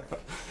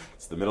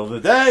 It's the middle of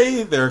the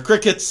day. There are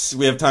crickets.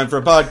 We have time for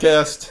a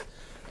podcast.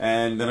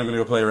 And then I'm going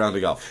to go play a round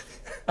of golf.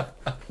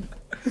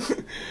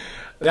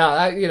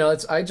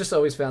 I just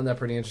always found that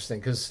pretty interesting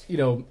because,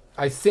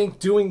 I think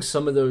doing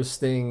some of those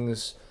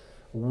things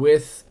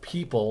with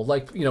people,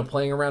 like,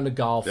 playing around the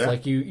golf,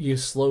 like you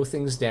slow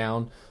things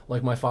down.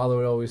 Like my father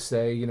would always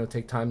say,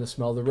 take time to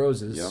smell the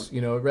roses.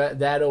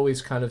 That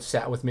always kind of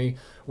sat with me.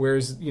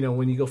 Whereas,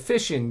 when you go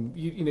fishing,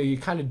 you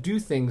kind of do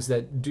things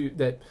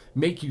that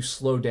make you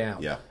slow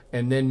down. Yeah.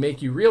 And then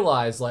make you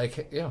realize,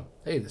 like,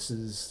 hey, this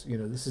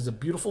is a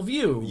beautiful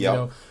view.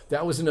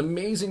 That was an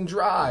amazing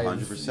drive.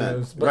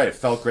 100%. Right, it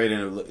felt great.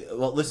 And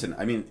well, listen,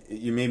 I mean,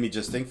 you made me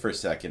just think for a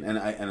second, and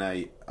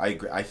I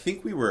agree. I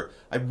think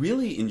I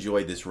really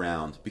enjoyed this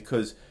round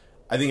because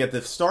I think at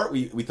the start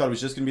we thought it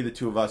was just going to be the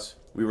two of us.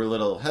 We were a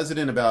little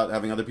hesitant about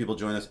having other people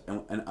join us,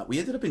 and we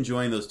ended up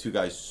enjoying those two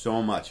guys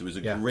so much. It was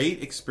a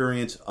great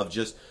experience of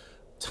just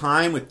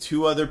time with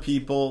two other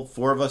people,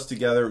 4 of us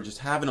together, just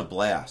having a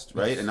blast,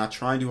 right? And not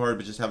trying too hard,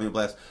 but just having a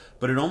blast.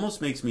 But it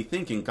almost makes me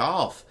think, in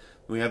golf,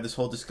 we have this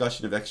whole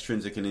discussion of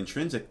extrinsic and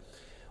intrinsic.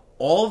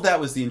 All of that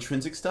was the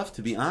intrinsic stuff,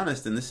 to be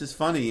honest, and this is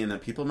funny, and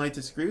people might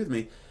disagree with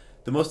me.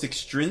 The most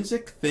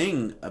extrinsic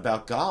thing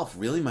about golf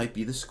really might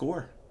be the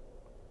score.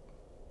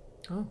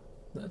 Oh,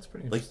 that's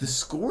pretty interesting. Like, the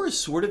score is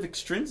sort of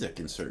extrinsic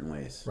in certain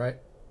ways. Right.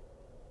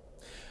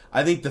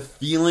 I think the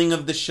feeling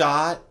of the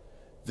shot,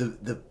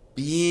 the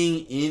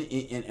being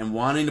in and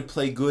wanting to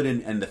play good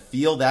and the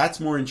feel, that's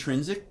more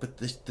intrinsic, but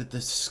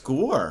the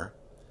score,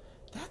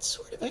 that's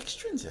sort of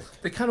extrinsic.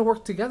 They kind of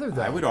work together,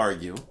 though. I would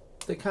argue.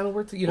 They kind of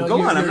work together. Well,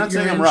 go on. I'm not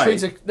saying I'm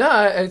right.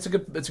 No, it's a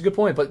good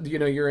point. But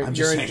you're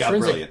intrinsic.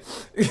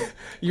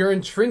 You're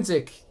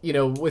intrinsic.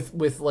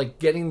 With like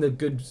getting the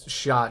good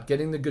shot,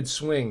 getting the good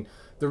swing.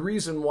 The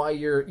reason why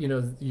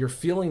you're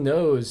feeling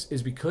those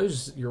is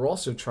because you're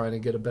also trying to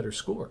get a better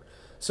score.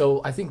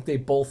 So I think they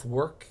both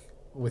work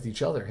with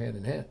each other hand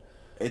in hand.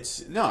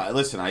 It's no.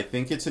 Listen, I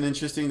think it's an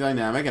interesting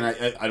dynamic, and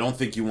I don't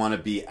think you want to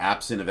be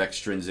absent of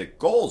extrinsic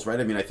goals, right?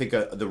 I mean, I think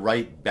the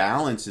right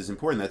balance is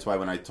important. That's why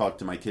when I talk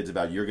to my kids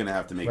about you're going to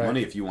have to make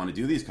money if you want to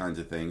do these kinds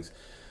of things.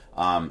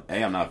 A,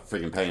 I'm not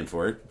freaking paying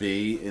for it.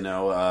 B,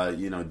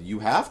 you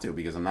have to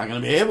because I'm not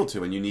going to be able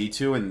to, and you need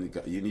to, and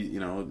you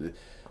need,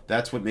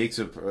 that's what makes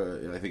I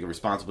think a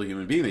responsible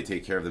human being. They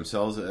take care of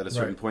themselves at a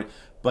certain point,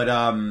 but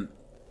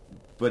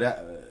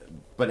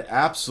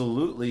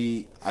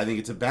absolutely, I think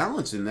it's a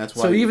balance, and that's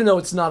why. So even though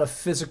it's not a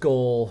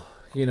physical,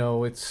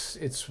 it's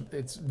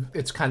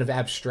kind of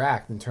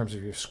abstract in terms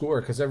of your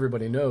score, because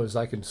everybody knows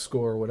I can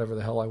score whatever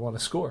the hell I want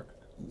to score.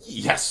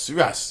 Yes.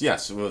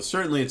 Well,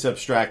 certainly it's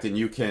abstract, and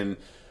you can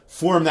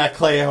form that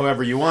clay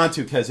however you want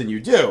to, and you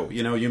do.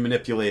 You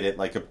manipulate it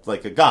like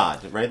a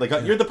god, right? Like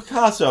you're the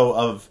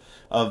Picasso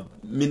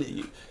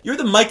you're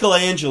the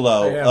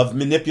Michelangelo of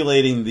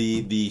manipulating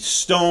the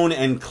stone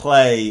and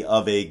clay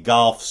of a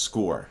golf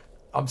score.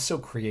 I'm so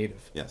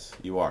creative. Yes,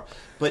 you are.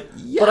 But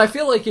I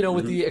feel like,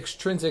 with the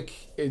extrinsic,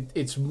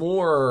 it's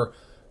more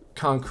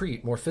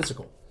concrete, more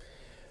physical.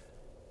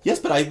 Yes,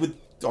 but I would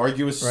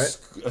argue a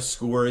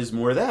score is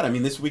more of that. I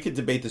mean, we could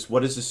debate this.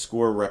 What does a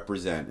score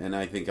represent? And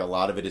I think a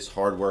lot of it is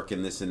hard work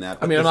and this and that.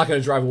 I mean, I'm not going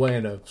to drive away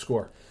in a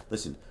score.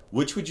 Listen,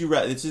 which would you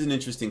rather? This is an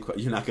interesting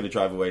question. You're not going to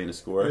drive away in a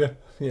score?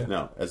 Yeah.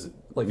 No.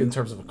 In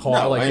terms of a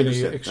car,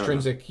 the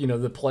extrinsic,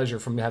 the pleasure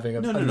from having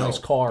a nice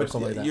car or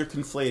something like that. You're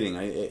conflating.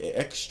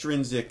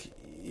 Extrinsic,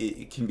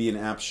 it can be an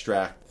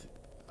abstract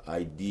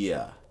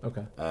idea.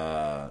 Okay.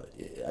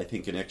 I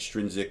think an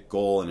extrinsic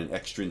goal and an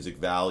extrinsic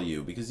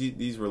value, because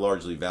these were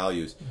largely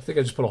values. I think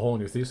I just put a hole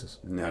in your thesis.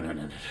 No.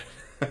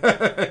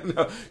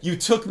 No, you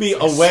took me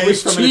away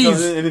from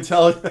an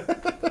intelligent.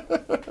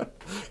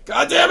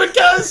 God damn it,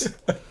 guys!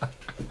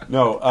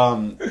 No,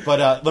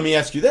 but let me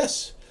ask you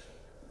this.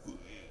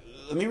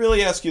 Let me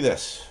really ask you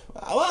this.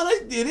 Well,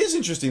 it is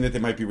interesting that they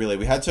might be related.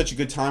 We had such a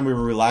good time, we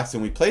were relaxed,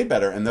 and we played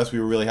better, and thus we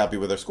were really happy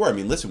with our score. I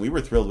mean, listen, we were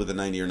thrilled with a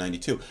 90 or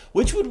 92.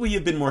 Which would we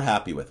have been more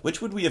happy with?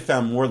 Which would we have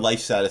found more life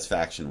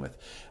satisfaction with?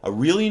 A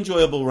really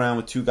enjoyable round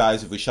with two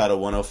guys if we shot a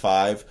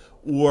 105,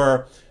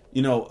 or,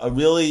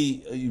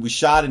 we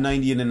shot a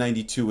 90 and a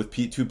 92 with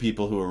two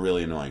people who were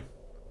really annoying?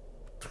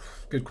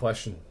 Good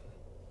question.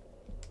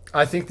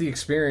 I think the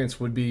experience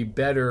would be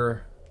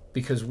better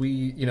because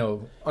we,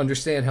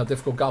 understand how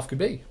difficult golf could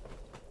be.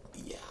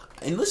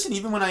 And listen,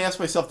 even when I asked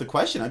myself the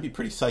question, I'd be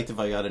pretty psyched if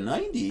I got a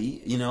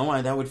 90.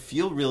 That would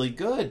feel really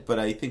good. But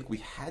I think we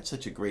had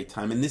such a great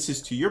time, and this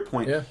is to your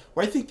point,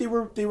 where I think they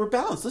were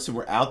balanced. Listen,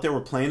 we're out there, we're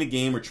playing a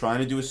game, we're trying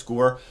to do a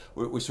score.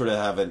 We sort of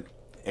have an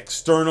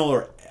external,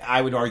 or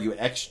I would argue,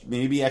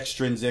 maybe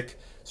extrinsic,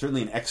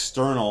 certainly an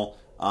external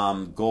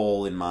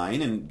goal in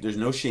mind, and there's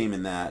no shame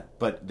in that.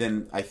 But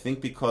then I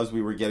think because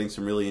we were getting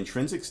some really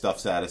intrinsic stuff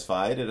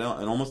satisfied, and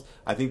almost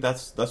I think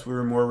that's we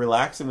were more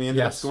relaxed and we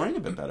ended up scoring a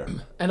bit better.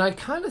 And I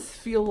kind of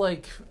feel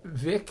like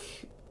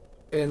Vic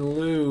and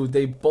Lou,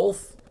 they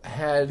both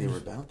had. They were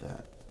about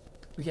that.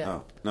 Yeah.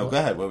 Oh. No, go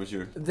ahead. What was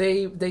your?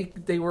 They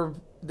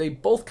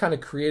both kind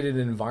of created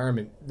an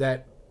environment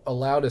that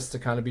allowed us to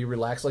kind of be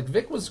relaxed. Like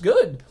Vic was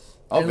good.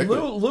 Oh, and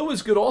Lou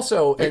was good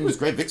also. Vic was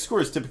great. Vic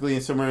scores typically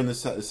somewhere in the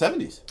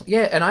 70s.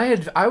 Yeah, and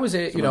I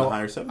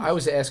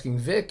was asking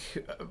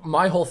Vic.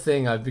 My whole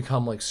thing, I've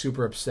become like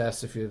super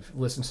obsessed. If you've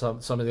listened to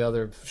some of the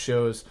other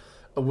shows,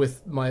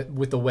 with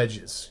the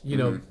wedges.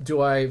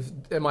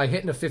 Am I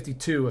hitting a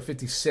 52, a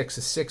 56,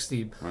 a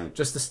 60,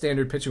 just the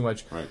standard pitching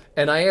wedge? Right.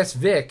 And I asked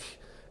Vic.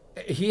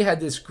 He had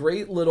this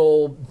great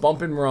little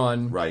bump and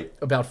run,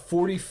 about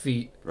 40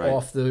 feet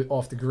off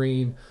the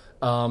green.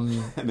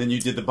 And then you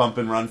did the bump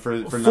and run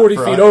for 40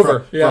 feet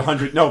over. For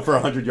 100. No, for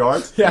 100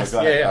 yards. Yes,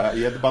 yeah.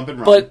 You had the bump and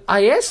run. But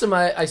I asked him.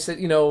 I said,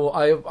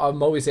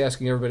 I'm always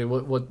asking everybody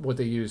what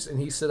they use, and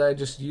he said I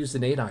just used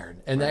an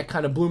 8-iron, and that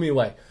kind of blew me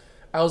away.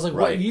 I was like,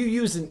 what? You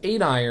used an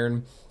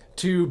 8-iron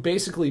to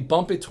basically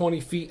bump it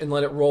 20 feet and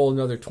let it roll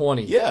another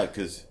 20. Yeah,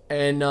 because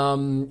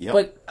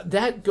but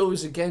that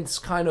goes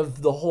against kind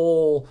of the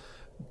whole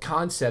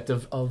concept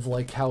of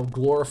like how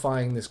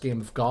glorifying this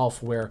game of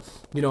golf, where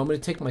I'm going to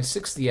take my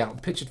 60 out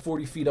and pitch it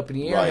 40 feet up in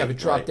the air, have it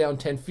drop down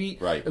 10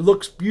 feet. Right. It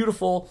looks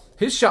beautiful.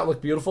 His shot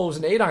looked beautiful. It was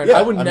an 8-iron.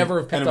 I would never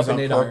have picked up an 8-iron. And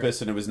it was on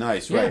purpose, and it was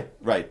nice.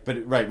 Right.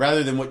 But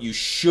rather than what you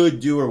should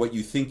do or what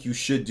you think you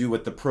should do,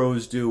 what the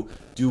pros do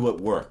what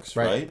works.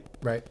 Right.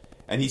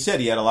 And he said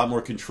he had a lot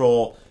more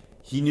control.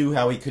 He knew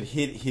how he could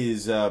hit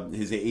his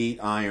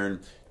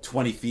 8-iron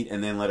 20 feet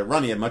and then let it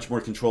run. He had much more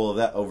control of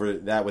that over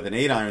that with an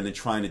 8-iron than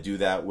trying to do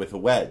that with a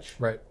wedge.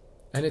 Right.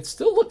 And it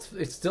still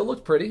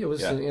looked pretty. It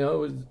was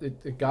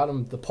it got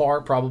him the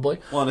par probably.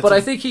 Well, but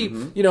I think he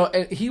and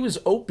he was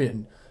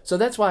open. So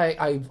that's why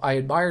I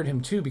admired him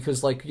too,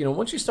 because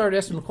once you started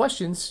asking him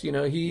questions, he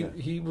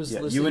was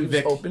listening. You and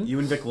Vic, open. You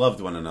and Vic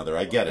loved one another.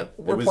 I get it.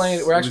 We're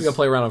actually gonna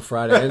play around on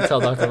Friday. I didn't tell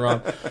Dr.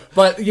 Ron,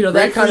 but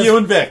that kind of you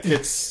and Vic.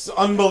 It's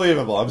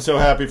unbelievable. I'm so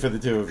happy for the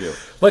two of you.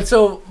 But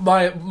so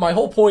my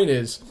whole point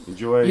is,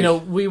 enjoy.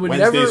 We would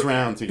Wednesday's never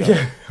round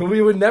together.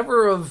 We would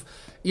never have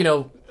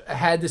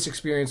had this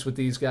experience with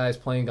these guys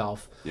playing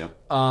golf. Yep.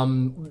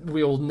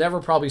 We'll never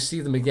probably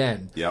see them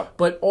again. Yep.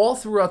 But all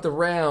throughout the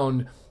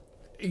round,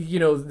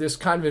 this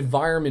kind of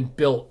environment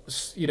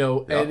built,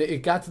 and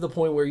it got to the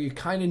point where you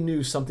kind of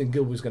knew something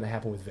good was going to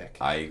happen with Vic.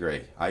 I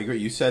agree.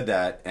 You said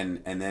that,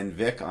 and then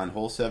Vic on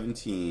hole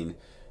 17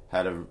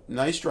 had a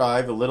nice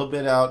drive, a little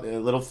bit out, a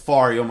little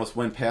far. He almost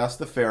went past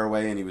the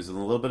fairway, and he was in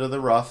a little bit of the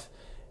rough,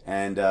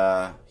 and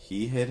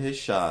he hit his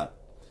shot.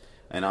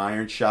 An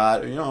iron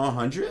shot,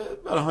 100,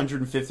 about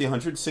 150,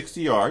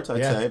 160 yards,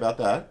 I'd say, about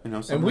that.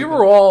 And we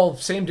were all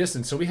same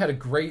distance, so we had a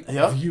great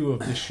view of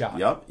this shot.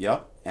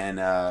 Yep. And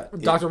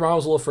Dr. Ron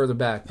was a little further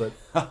back, but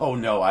oh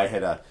no, I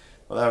had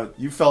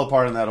you fell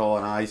apart on that hole,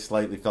 and I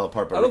slightly fell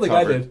apart. But I don't think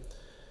I did.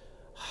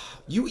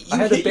 I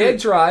had a bad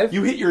drive.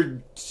 You hit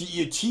your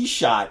tee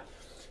shot,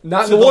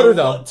 not in the water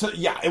though.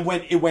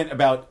 It went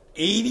about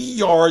 80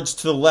 yards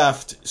to the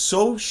left,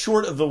 so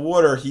short of the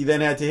water. He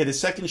then had to hit his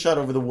second shot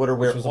over the water,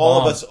 where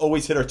all of us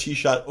always hit our tee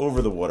shot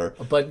over the water.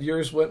 But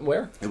yours went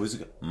where? It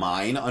was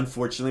mine.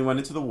 Unfortunately, went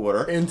into the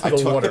water. I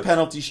took the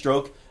penalty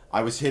stroke.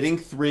 I was hitting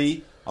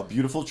 3. A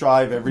beautiful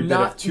drive, every bit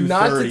of 230.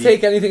 Not to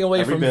take anything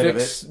away from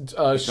Vic's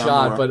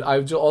shot, but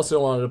I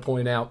also wanted to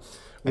point out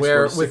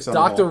where with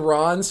Dr.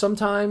 Ron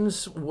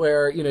sometimes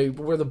where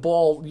the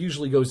ball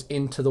usually goes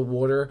into the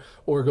water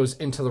or goes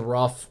into the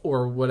rough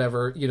or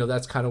whatever,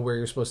 that's kind of where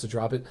you're supposed to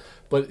drop it.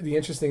 But the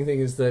interesting thing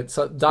is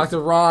that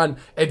Dr. Ron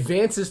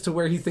advances to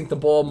where he thinks the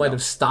ball might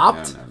have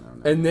stopped,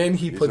 and then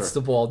he puts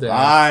the ball down.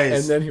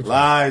 Lies, and then he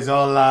lies,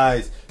 all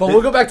lies. But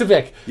we'll go back to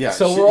Vic. Yeah,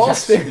 so we're all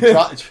standing.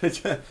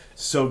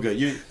 So good.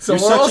 You're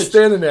all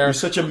standing there. You're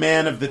such a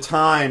man of the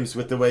times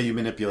with the way you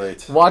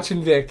manipulate.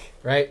 Watching Vic,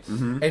 right?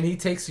 Mm-hmm. And he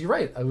takes, you're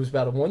right, it was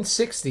about a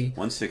 160.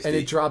 160. And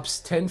it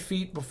drops 10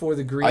 feet before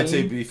the green. I'd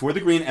say before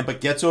the green,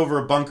 but gets over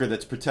a bunker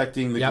that's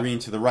protecting the green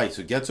to the right.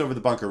 So it gets over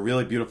the bunker.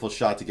 Really beautiful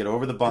shot to get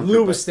over the bunker.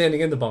 Lou was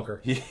standing in the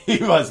bunker. He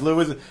was. Lou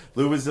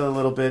was a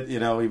little bit, he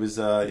was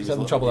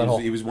having trouble that hole.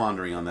 He was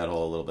wandering on that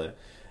hole a little bit.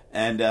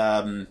 And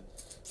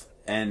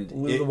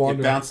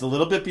it bounced a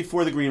little bit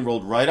before the green,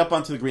 rolled right up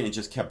onto the green, and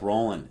just kept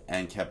rolling.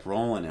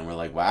 And we're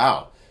like,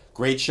 wow,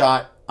 great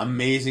shot,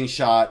 amazing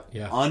shot,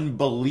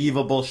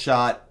 unbelievable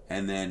shot,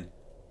 and then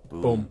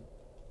boom,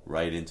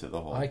 right into the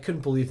hole. I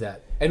couldn't believe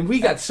that. And we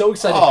got so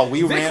excited. Oh,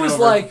 Vic ran was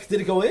over. Like,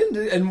 did it go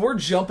in? And we're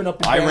jumping up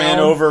and down. I ran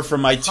over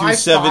from my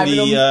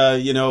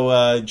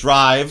 270,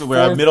 drive,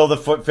 where I'm middle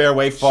of the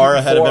fairway, far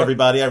ahead of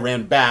everybody. I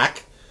ran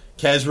back.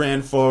 Kez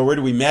ran forward.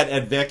 We met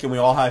at Vic, and we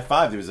all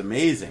high-fived. It was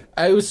amazing.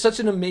 It was such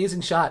an amazing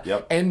shot.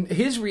 Yep. And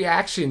his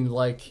reaction,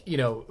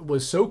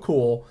 was so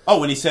cool. Oh,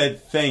 when he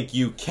said, "Thank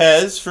you,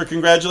 Kez, for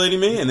congratulating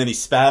me," and then he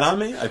spat on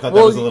me, I thought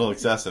that was a little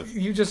excessive.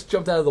 You just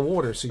jumped out of the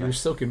water, so you're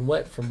soaking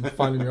wet from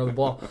finding your other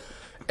ball.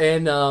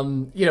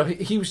 And,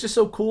 he was just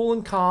so cool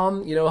and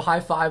calm,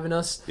 high-fiving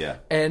us. Yeah.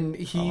 And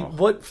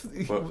what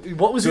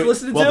was he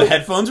listening to? Well, the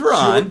headphones were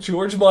on.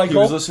 George Michael. He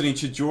was listening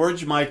to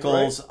George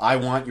Michael's I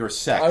Want Your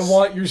Sex. I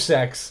Want Your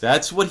Sex.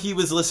 That's what he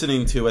was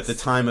listening to at the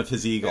time of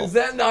his eagle. Is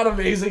that not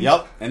amazing?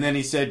 Yep. And then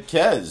he said,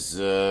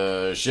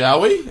 Kez,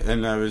 shall we?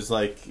 And I was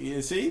like,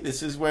 you see,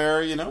 this is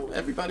where,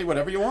 everybody,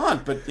 whatever you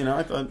want. But,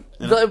 I thought...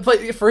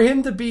 But for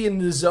him to be in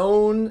the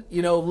zone,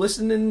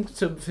 listening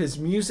to his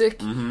music,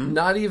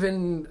 not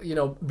even,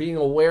 being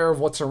aware of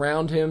what's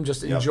around him,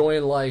 just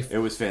enjoying life. It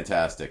was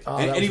fantastic. Oh,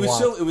 and he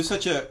was it was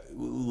such a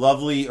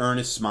lovely,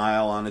 earnest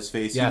smile on his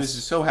face. Yes. He was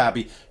just so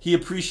happy. He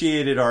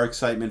appreciated our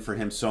excitement for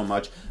him so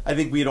much. I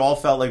think we had all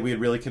felt like we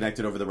had really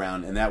connected over the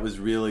round, and that was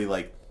really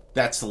like...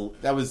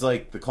 That was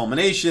like the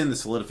culmination, the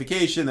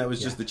solidification. That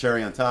was just the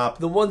cherry on top.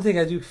 The one thing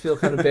I do feel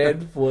kind of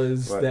bad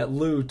was that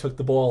Lou took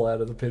the ball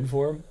out of the pin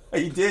for him.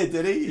 He did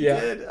he? He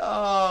did?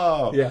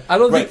 Oh. Yeah. I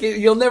don't think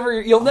you'll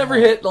never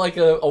hit like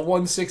a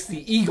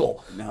 160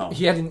 eagle. No.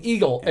 He had an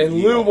eagle,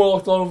 Lou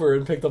walked over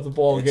and picked up the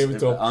ball and gave it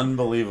to him.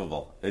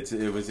 Unbelievable.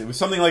 It was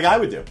something like I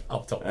would do.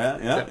 Oh, totally.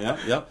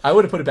 Yeah. I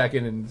would have put it back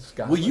in and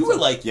got Well, you were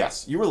like,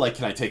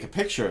 can I take a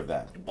picture of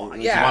that? Well,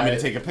 you want me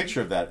to take a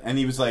picture of that? And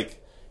he was like,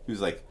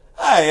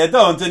 I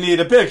don't need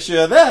a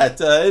picture of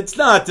that. It's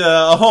not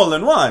a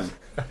hole-in-one.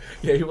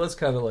 Yeah, he was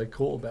kind of like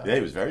cool about it. Yeah,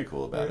 he was very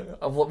cool about it.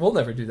 We'll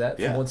never do that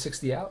from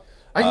 160 out.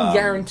 I can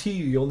guarantee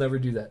you'll never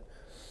do that.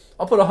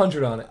 I'll put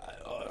 100 on it.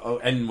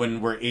 And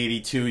when we're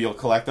 82, you'll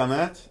collect on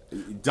that?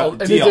 In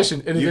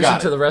addition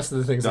to the rest of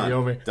the things that you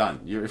owe me. Done.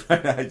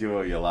 I do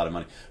owe you a lot of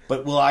money.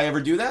 But will I ever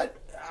do that?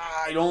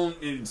 I don't.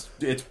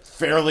 It's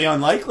fairly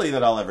unlikely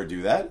that I'll ever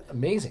do that.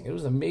 Amazing! It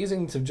was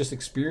amazing to just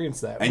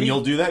experience that. And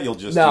you'll do that. You'll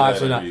just no, do that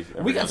absolutely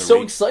not. We got other so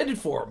week. Excited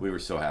for him. We were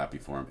so happy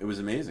for him. It was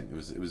amazing.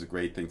 It was a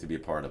great thing to be a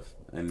part of.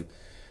 And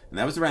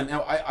that was the round.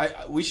 Now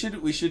we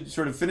should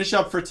sort of finish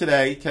up for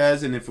today,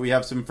 Kez. And if we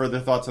have some further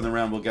thoughts on the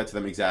round, we'll get to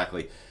them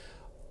exactly.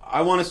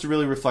 I want us to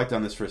really reflect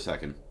on this for a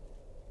second.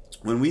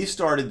 When we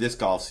started this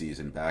golf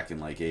season back in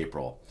like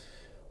April,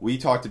 we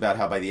talked about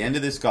how by the end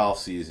of this golf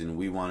season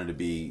we wanted to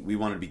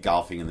be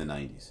golfing in the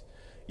 90s.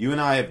 You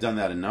and I have done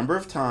that a number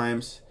of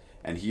times,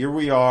 and here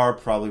we are,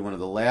 probably one of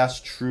the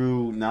last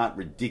true, not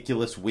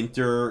ridiculous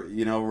winter,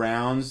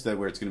 rounds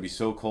where it's going to be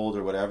so cold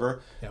or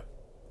whatever. Yep.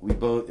 We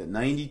both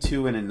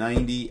 92 and a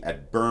 90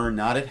 at Burn,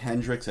 not at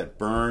Hendricks, at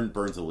Burn.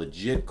 Burn's a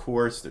legit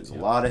course. There's a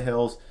lot of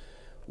hills.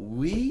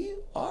 We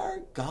are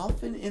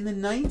golfing in the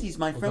 90s,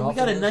 my friend. We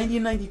got a 90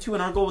 and 92,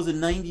 and our goal was a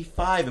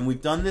 95, and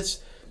we've done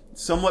this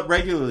somewhat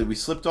regularly. We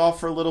slipped off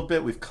for a little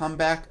bit. We've come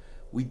back.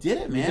 We did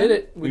it, man. We did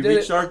it. We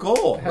reached our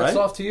goal, right? Hats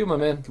off to you, my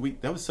man.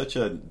 That was such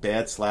a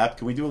bad slap.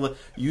 Can we do a little...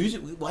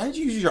 Why did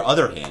you use your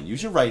other hand?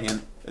 Use your right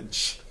hand.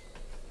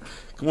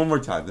 One more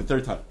time. The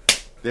third time.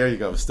 There you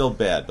go. Still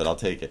bad, but I'll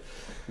take it.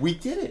 We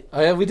did it.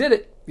 Oh, yeah, we did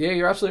it. Yeah,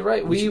 you're absolutely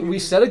right. We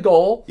set a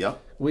goal.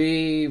 Yep.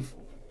 We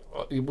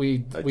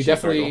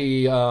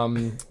definitely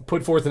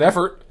put forth an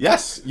effort.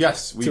 Yes.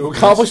 To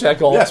accomplish that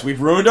goal. Yes,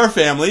 we've ruined our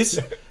families,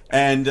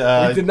 and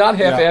we did not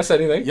half-ass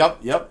anything.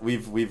 Yep.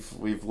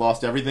 We've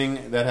lost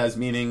everything that has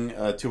meaning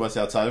to us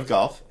outside of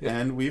golf,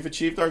 and we've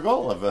achieved our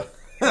goal of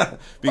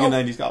being a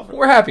 90s golfer.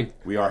 We're happy.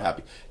 We are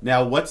happy.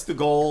 Now, what's the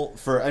goal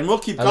for? And we'll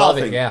keep I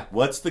golfing. love it, yeah.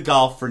 What's the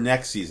golf for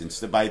next season?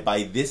 So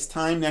by this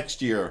time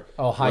next year,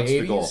 high what's 80s.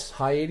 the goal?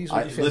 High 80s would be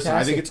fantastic. Listen,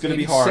 I think it's going to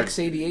be hard. 86,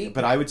 88.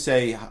 But I would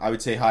say high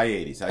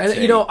 80s.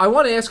 I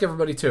want to ask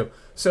everybody too.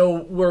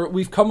 So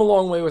we've come a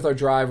long way with our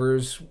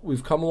drivers.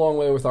 We've come a long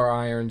way with our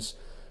irons.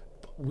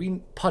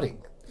 Putting.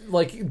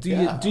 Like, do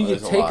you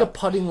take a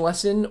putting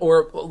lesson,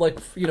 or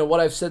what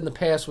I've said in the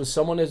past was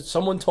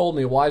someone told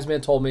me, a wise man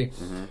told me,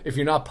 if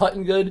you're not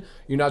putting good,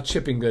 you're not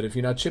chipping good. If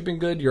you're not chipping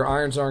good, your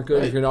irons aren't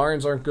good. Right. If your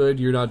irons aren't good,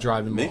 you're not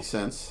driving well. Makes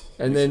sense.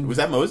 And then was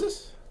that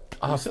Moses?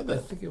 Who said that?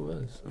 I think it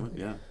was.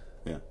 Yeah.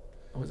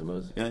 Was it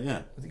Moses? Yeah.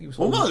 I think he was.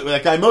 Well,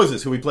 that guy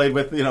Moses, who we played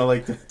with,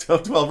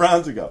 12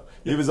 rounds ago.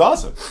 He was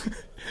awesome.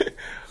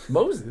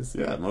 Moses.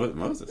 Yeah,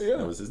 Moses. Yeah.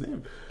 That was his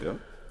name. Yeah.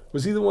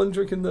 Was he the one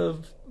drinking the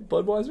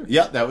Budweiser?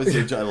 Yeah, that was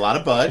a lot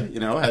of Bud.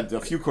 Had a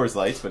few Coors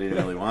Lights, but he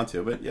didn't really want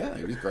to. But yeah,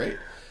 he was great.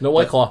 No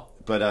White Claw.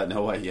 But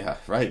no White. Yeah,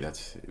 right.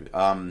 That's.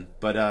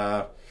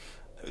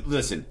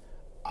 Listen,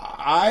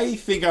 I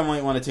think I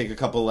might want to take a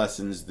couple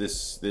lessons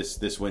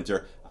this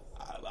winter.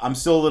 I'm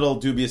still a little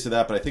dubious of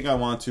that, but I think I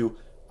want to.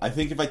 I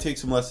think if I take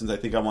some lessons, I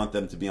think I want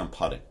them to be on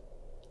putting.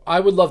 I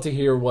would love to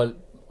hear what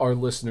our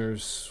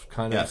listeners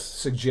kind of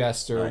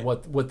suggest, or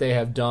what they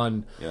have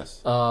done. Yes.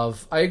 I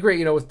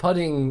agree. With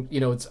putting,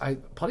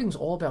 putting's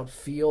all about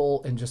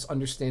feel and just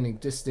understanding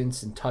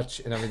distance and touch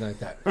and everything like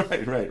that.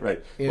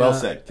 Right. Well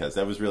said, Kez.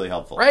 That was really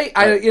helpful. Right.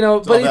 But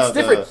it's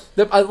different.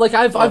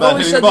 I've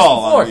always said this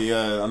before.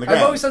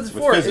 I've always said this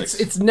before.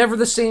 It's never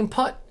the same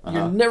putt.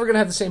 You're never going to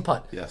have the same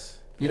putt. Yes.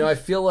 I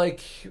feel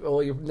like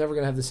you're never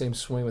gonna have the same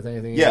swing with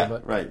anything. Yeah, either,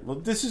 but right. Well,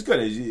 this is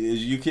good as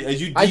you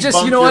debunk I just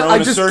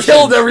assertions.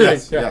 killed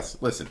everything. Yes.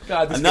 Listen,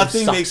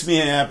 nothing makes me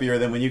happier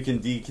than when you can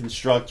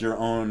deconstruct your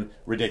own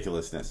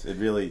ridiculousness. It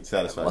really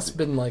satisfies me. Must have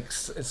been like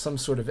some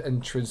sort of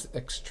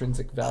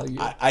extrinsic value.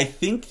 I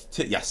think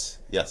yes.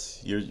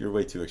 You're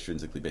way too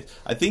extrinsically based.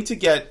 I think to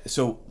get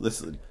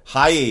listen,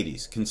 high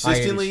 80s,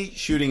 consistently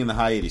shooting in the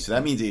high 80s. So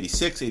that means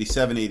 86,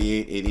 87,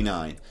 88,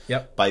 89.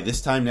 Yep. By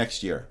this time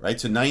next year,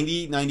 right? So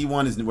 90,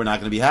 91 we're not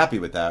going to be happy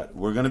with that.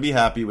 We're going to be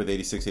happy with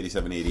 86,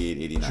 87, 88,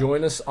 89.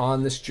 Join us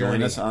on this journey.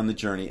 Join us on the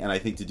journey, and I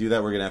think to do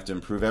that, we're going to have to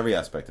improve every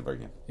aspect of our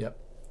game. Yep.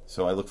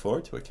 So I look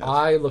forward to it, Kez.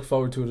 I look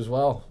forward to it as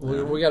well.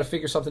 We got to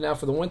figure something out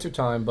for the winter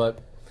time, but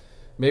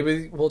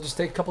maybe we'll just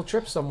take a couple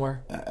trips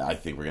somewhere. I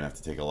think we're going to have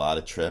to take a lot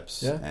of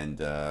trips. Yeah. And,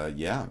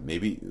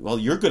 maybe... Well,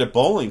 you're good at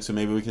bowling, so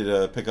maybe we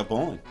could pick up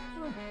bowling.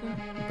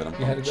 But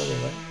you had to go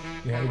there, right?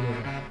 You had to go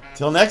there.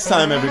 Till next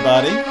time,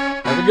 everybody.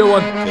 Have a good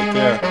one. Take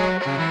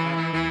care.